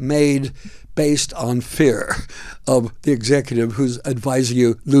advice made based on fear of the executive who's advising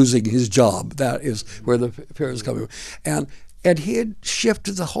you losing his job. That is where the fear is coming from. And he had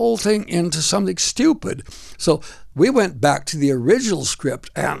shifted the whole thing into something stupid. So we went back to the original script,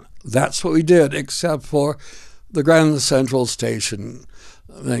 and that's what we did, except for the Grand Central Station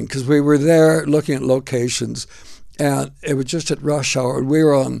thing, because we were there looking at locations. And it was just at rush hour, and we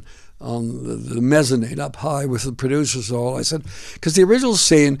were on the mezzanine up high with the producers and all. I said, because the original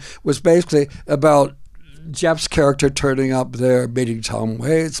scene was basically about Jeff's character turning up there, meeting Tom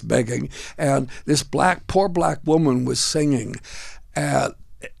Waits, begging, and this poor black woman was singing. And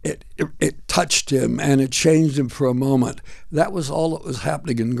it touched him, and it changed him for a moment. That was all that was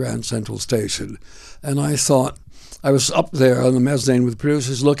happening in Grand Central Station. And I thought, I was up there on the mezzanine with the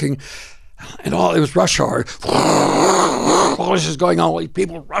producers looking, and it was rush hour. All this is going on, all these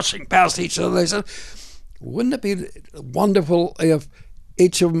people rushing past each other. They said, wouldn't it be wonderful if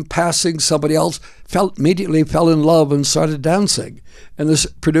each of them passing somebody else immediately fell in love and started dancing? And this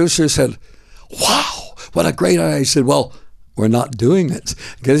producer said, wow, what a great idea. He said, well, we're not doing it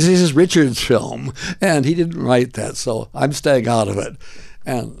because this is Richard's film and he didn't write that, so I'm staying out of it.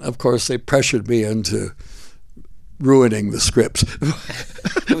 And of course they pressured me into ruining the script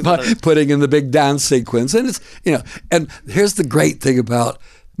by putting in the big dance sequence. And it's, and here's the great thing about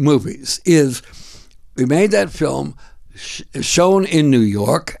movies is we made that film shown in New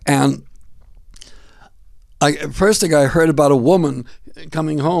York, and first thing I heard about a woman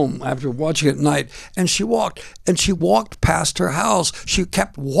coming home after watching it at night, and she walked past her house. She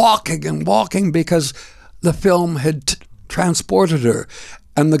kept walking and walking because the film had transported her.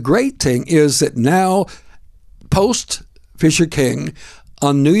 And the great thing is that now, post Fisher King,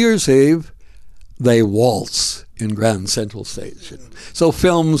 on New Year's Eve, they waltz in Grand Central Station. So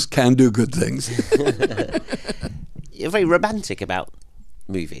films can do good things. You're very romantic about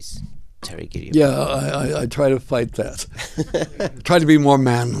movies, Terry Gilliam. Yeah, I try to fight that. Try to be more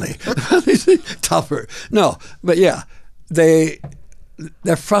manly, tougher. No, but yeah, they're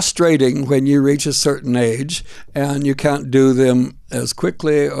frustrating when you reach a certain age and you can't do them as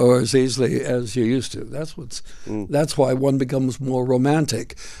quickly or as easily as you used to. That's why one becomes more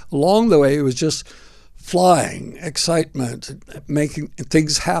romantic. Along the way, it was just flying, excitement, making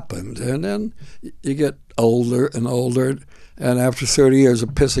things happen, and then you get older and older. And after 30 years of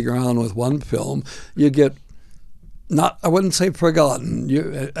pissing around with one film, you get I wouldn't say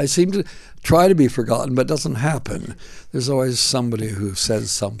forgotten. I seem to try to be forgotten, but it doesn't happen. There's always somebody who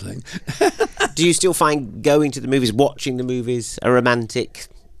says something. Do you still find going to the movies, watching the movies, a romantic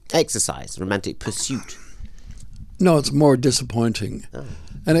exercise, a romantic pursuit? No, it's more disappointing. Oh.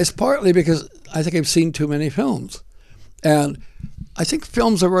 And it's partly because I think I've seen too many films. And I think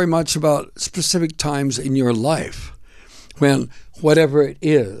films are very much about specific times in your life when whatever it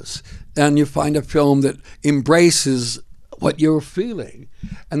is, and you find a film that embraces what you're feeling.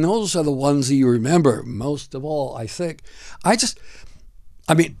 And those are the ones that you remember most of all, I think.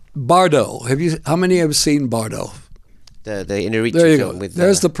 Bardo. How many have seen Bardo? The Inarritu film.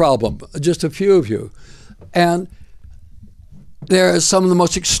 There's the problem. Just a few of you. And there are some of the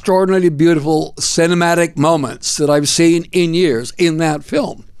most extraordinarily beautiful cinematic moments that I've seen in years in that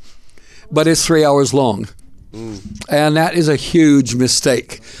film. But it's 3 hours long. And that is a huge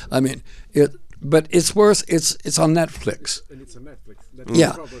mistake. But it's worth. It's on Netflix. And it's on Netflix. That's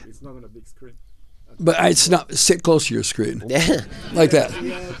the problem. It's not on a big screen. But it's not. Sit close to your screen. Yeah, like that.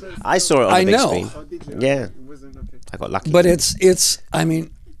 I saw it on the big screen. Oh, did you? Yeah, Okay. I got lucky. But it's.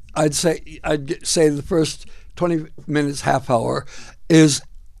 I'd say the first 20 minutes, half hour, is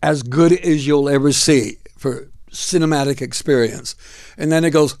as good as you'll ever see for cinematic experience, and then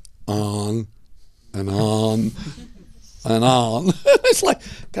it goes on. And on and on. It's like,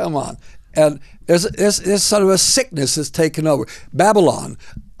 come on. And there's sort of a sickness that's taken over. Babylon,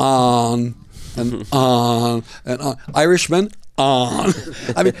 on and on and on. Irishman, on.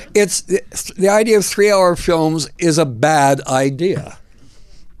 It's the idea of 3 hour films is a bad idea.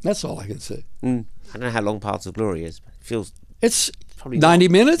 That's all I can say. I don't know how long Paths of Glory is, but it feels... It's probably 90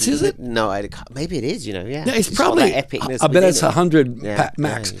 minutes, is it? No, maybe it is, Yeah, it's probably, I bet it's 100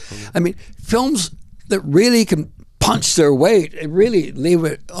 max. Yeah. Films that really can punch their weight and really leave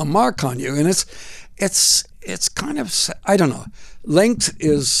a mark on you. And it's kind of, I don't know. Length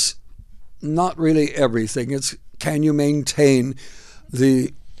is not really everything. It's can you maintain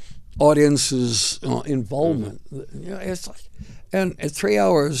the audience's involvement? It's like, and at 3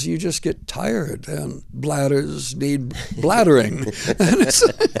 hours, you just get tired, and bladders need bladdering.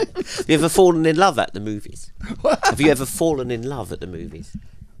 Have you ever fallen in love at the movies? Have you ever fallen in love at the movies?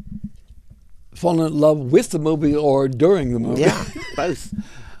 Fallen in love with the movie or during the movie? Yeah, both.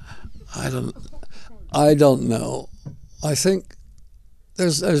 I don't know. I think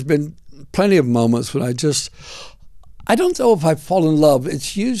there's been plenty of moments when I don't know if I fall in love.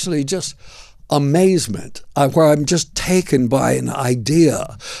 It's usually just amazement, where I'm just taken by an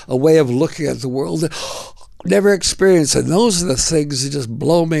idea, a way of looking at the world that never experienced it. And those are the things that just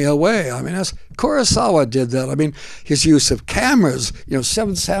blow me away. As Kurosawa did that. His use of cameras,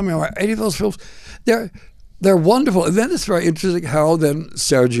 Seven Samurai, any of those films, they're wonderful. And then it's very interesting how then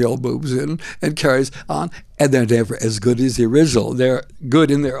Sergio moves in and carries on, and they're never as good as the original. They're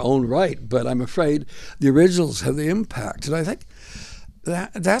good in their own right, but I'm afraid the originals have the impact. And I think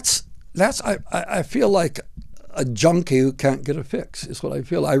I feel like a junkie who can't get a fix is what I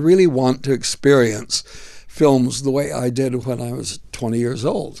feel. I really want to experience films the way I did when I was 20 years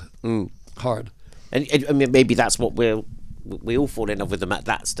old. hard. And I mean, maybe that's what we all fall in love with them at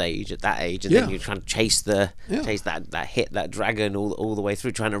that stage, at that age, and then you're trying to chase that hit, that dragon all the way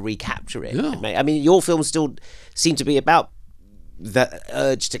through, trying to recapture it. Yeah. I mean, your films still seem to be about the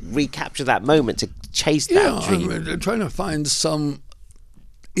urge to recapture that moment, to chase that dream. I'm trying to find some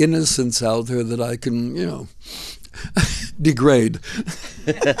innocence out there that I can, degrade.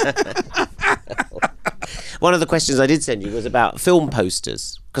 One of the questions I did send you was about film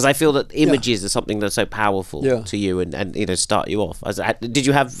posters, because I feel that images are something that's so powerful to you and start you off. Did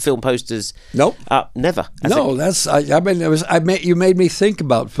you have film posters? Nope. Never. No, you made me think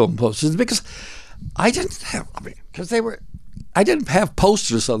about film posters, because I didn't have. I didn't have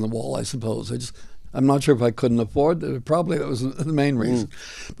posters on the wall, I suppose. I'm not sure if I couldn't afford it. Probably that was the main reason.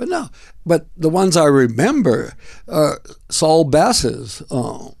 But no. But the ones I remember are Saul Bass's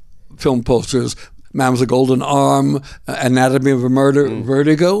film posters. Man with a Golden Arm, Anatomy of a Murder,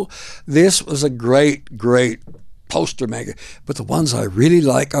 Vertigo. This was a great, great poster maker. But the ones I really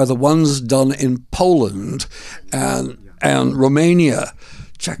like are the ones done in Poland and Romania.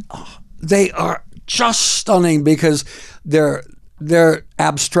 They are just stunning because they're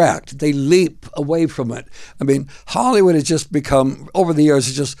abstract. They leap away from it. I mean, Hollywood has just become, over the years,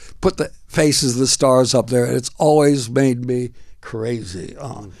 has just put the faces of the stars up there, and it's always made me crazy.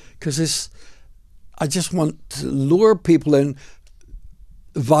 Because I just want to lure people in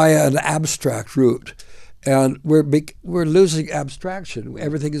via an abstract route, and we're losing abstraction.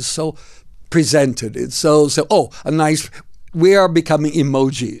 Everything is so presented. It's so a nice. We are becoming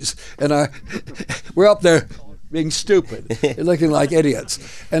emojis, and we're up there being stupid, looking like idiots,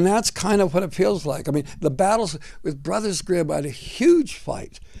 and that's kind of what it feels like. I mean, the battles with Brothers Grimm, I had a huge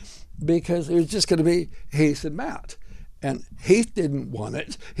fight because it was just going to be Heath and Matt. And Heath didn't want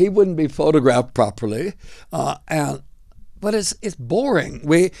it. He wouldn't be photographed properly, but it's boring.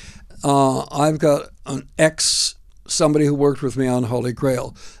 I've got somebody who worked with me on Holy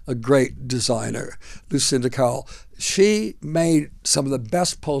Grail, a great designer, Lucinda Cowell. She made some of the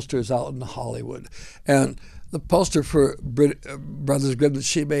best posters out in Hollywood, and the poster for Brothers Grimm that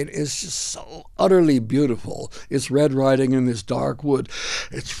she made is just so utterly beautiful. It's Red Riding in this dark wood.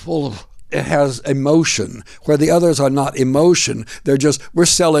 It has emotion, where the others are not emotion. They're just, we're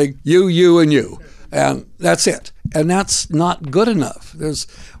selling you, you, and you. And that's it. And that's not good enough. It's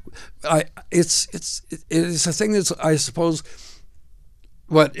a thing that's, I suppose,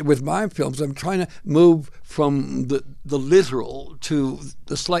 with my films, I'm trying to move from the literal to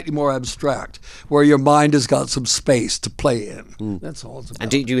the slightly more abstract, where your mind has got some space to play in. That's all it's about.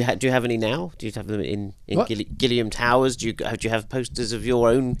 And do you have any now? Do you have them in Gilliam Towers? Do you have posters of your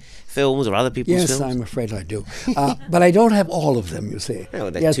own films or other people's films? Yes, I'm afraid I do. But I don't have all of them, you see. Oh,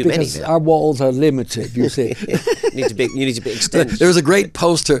 there's too many. Because our walls are limited, you see. You need to be extended. There's a great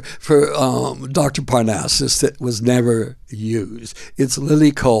poster for Dr. Parnassus that was never used. It's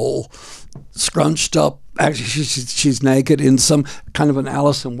Lily Cole, scrunched up. Actually, she's naked in some kind of an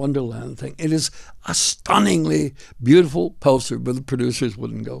Alice in Wonderland thing. It is a stunningly beautiful poster, but the producers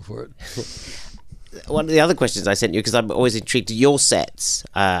wouldn't go for it. One of the other questions I sent you, because I'm always intrigued, your sets.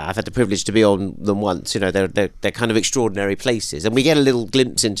 I've had the privilege to be on them once. They're kind of extraordinary places, and we get a little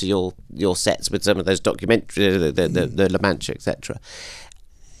glimpse into your sets with some of those documentaries, the La Mancha, etc.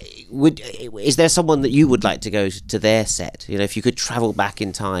 Is there someone that you would like to go to their set? If you could travel back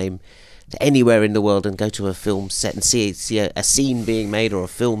in time to anywhere in the world and go to a film set and see a scene being made or a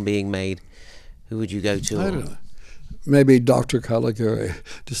film being made, who would you go to? I don't know. Maybe Dr. Caligari,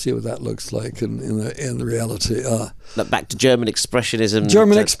 to see what that looks like in the reality. Look back to German Expressionism.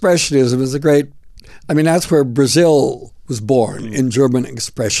 German Expressionism is a great. I mean, that's where Brazil was born, in German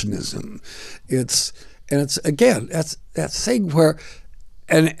Expressionism. It's again that thing where,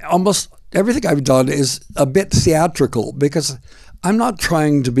 and almost everything I've done is a bit theatrical, because I'm not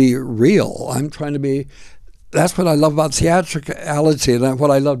trying to be real. I'm trying to be. That's what I love about theatricality, and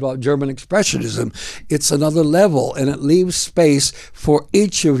what I love about German Expressionism. It's another level, and it leaves space for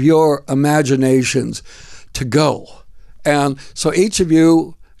each of your imaginations to go. And so each of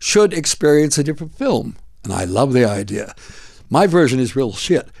you should experience a different film. And I love the idea. My version is real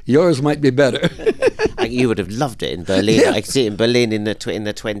shit. Yours might be better. You would have loved it in Berlin. Yeah. I could see it in Berlin in the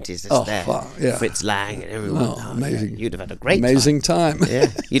 20s. Yeah. Fritz Lang and everyone. Amazing. You'd have had a great amazing time. Yeah,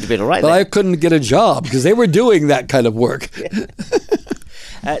 you'd have been all right. But then. I couldn't get a job because they were doing that kind of work.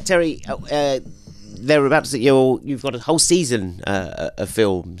 Terry, they're about to say you've got a whole season of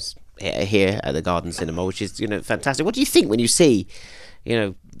films here at the Garden Cinema, which is fantastic. What do you think when you see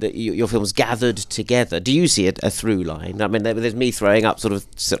your films gathered together. Do you see a through line? I mean, there's me throwing up sort of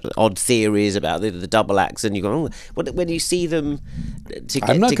odd theories about the double acts, and you go, when you see them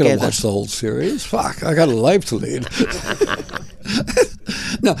together. I'm not going to watch the whole series. Fuck, I got a life to lead.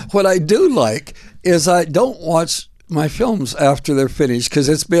 No, what I do like is I don't watch my films after they're finished, because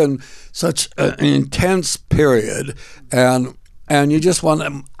it's been such an intense period, and you just want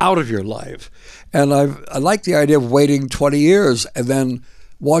them out of your life. And I like the idea of waiting 20 years and then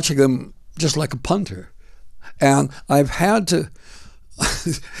watching them just like a punter. And I've had to.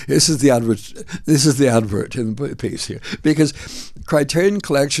 This is the advert in the piece here, because Criterion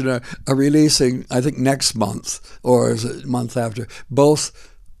Collection are releasing, I think next month or is it month after, both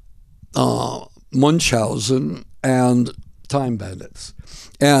Munchausen and Time Bandits,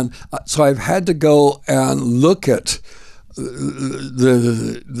 and so I've had to go and look at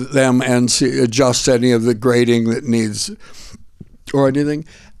them and adjust any of the grading that needs or anything.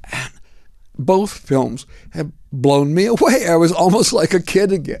 And both films have blown me away. I was almost like a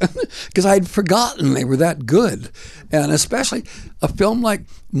kid again, because I'd forgotten they were that good. And especially a film like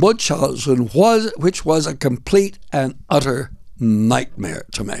Munchausen, which was a complete and utter nightmare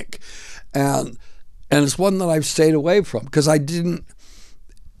to make. And it's one that I've stayed away from, because I didn't,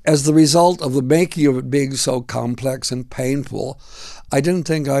 as the result of the making of it being so complex and painful, I didn't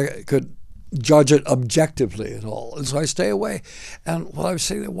think I could judge it objectively at all. And so I stay away. And while I was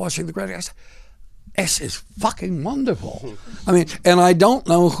sitting there watching the credits, I said, this is fucking wonderful. I mean, and I don't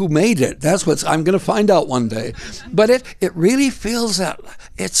know who made it. That's what I'm going to find out one day. But it really feels that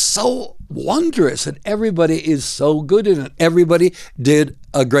it's so wondrous, and everybody is so good in it. Everybody did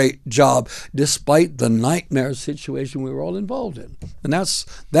a great job, despite the nightmare situation we were all involved in. And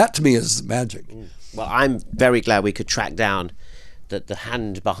that to me is magic. Well, I'm very glad we could track down the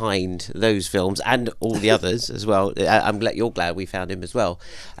hand behind those films and all the others as well. You're glad we found him as well.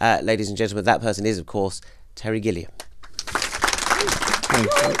 Ladies and gentlemen, that person is, of course, Terry Gilliam. Thank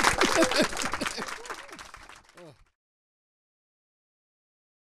you.